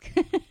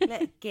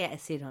 Get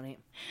us in on it.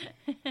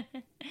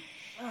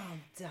 Oh,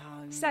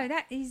 don't. So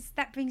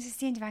that brings us to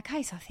the end of our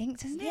case, I think,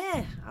 doesn't it?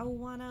 Yeah. Oh,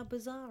 Juana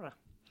Barraza.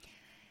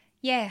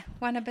 Yeah,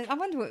 Juana Barraza. I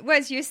wonder what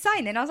words you were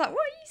saying then. I was like, what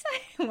are you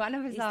saying? Juana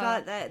Barraza. It's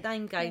like that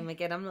name game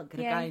again. I'm not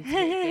going to go into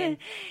it again.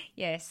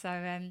 Yeah,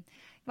 so...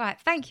 Right,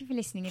 thank you for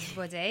listening,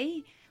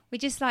 everybody.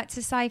 We'd just like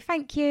to say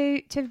thank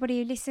you to everybody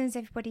who listens,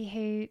 everybody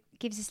who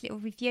gives us little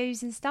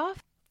reviews and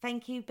stuff.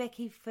 Thank you,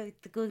 Becky, for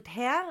the good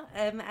hair,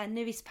 our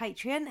newest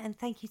Patreon, and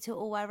thank you to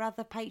all our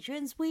other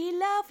patrons. We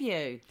love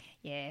you.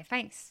 Yeah,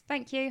 thanks.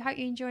 Thank you. Hope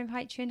you're enjoying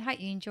Patreon. Hope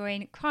you're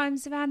enjoying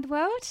Crimes Around the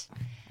World.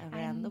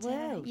 Around the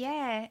world.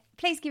 Yeah.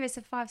 Please give us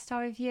a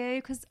 5-star review,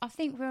 because I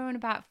think we're on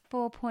about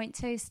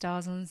 4.2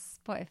 stars on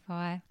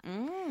Spotify.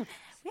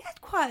 We had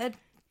quite a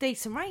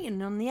decent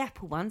rating on the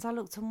Apple ones. I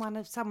looked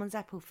on someone's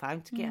Apple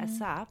phone to get us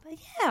up.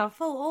 Yeah, I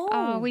thought,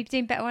 oh, we're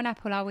doing better on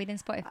Apple, are we, than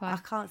Spotify? I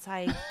can't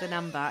say the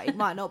number. It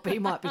might not be.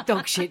 It might be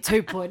dog shit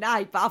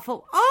 2.8. But I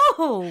thought,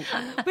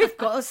 we've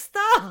got a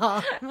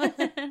star.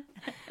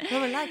 We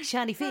like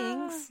shiny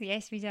things.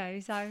 Yes, we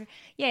do. So,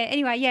 yeah,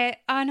 anyway, yeah,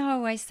 I know I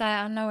always say it,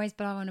 I know I always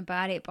blow on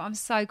about it, but I'm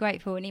so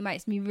grateful, and it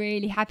makes me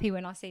really happy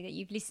when I see that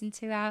you've listened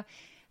to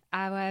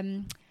our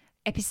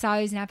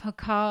episodes and our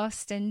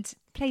podcast. And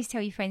please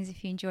tell your friends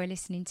if you enjoy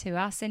listening to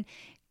us, and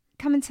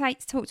come and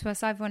talk to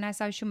us over on our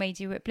social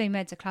media. We're at Blue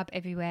Murder Club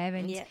everywhere,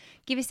 and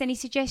give us any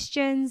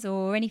suggestions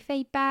or any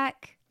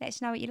feedback. Let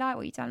us know what you like,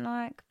 what you don't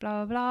like,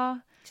 blah, blah, blah.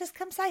 Just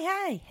come say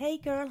hey. Hey,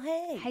 girl,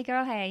 hey. Hey,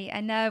 girl, hey.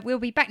 And we'll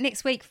be back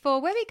next week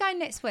for... Where are we going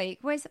next week?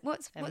 What's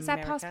our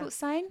passport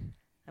saying?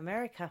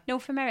 America.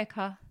 North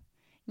America.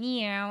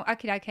 Yeah.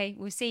 Okay.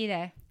 We'll see you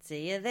there.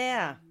 See you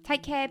there.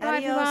 Take care. Bye,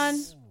 Adios.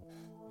 everyone.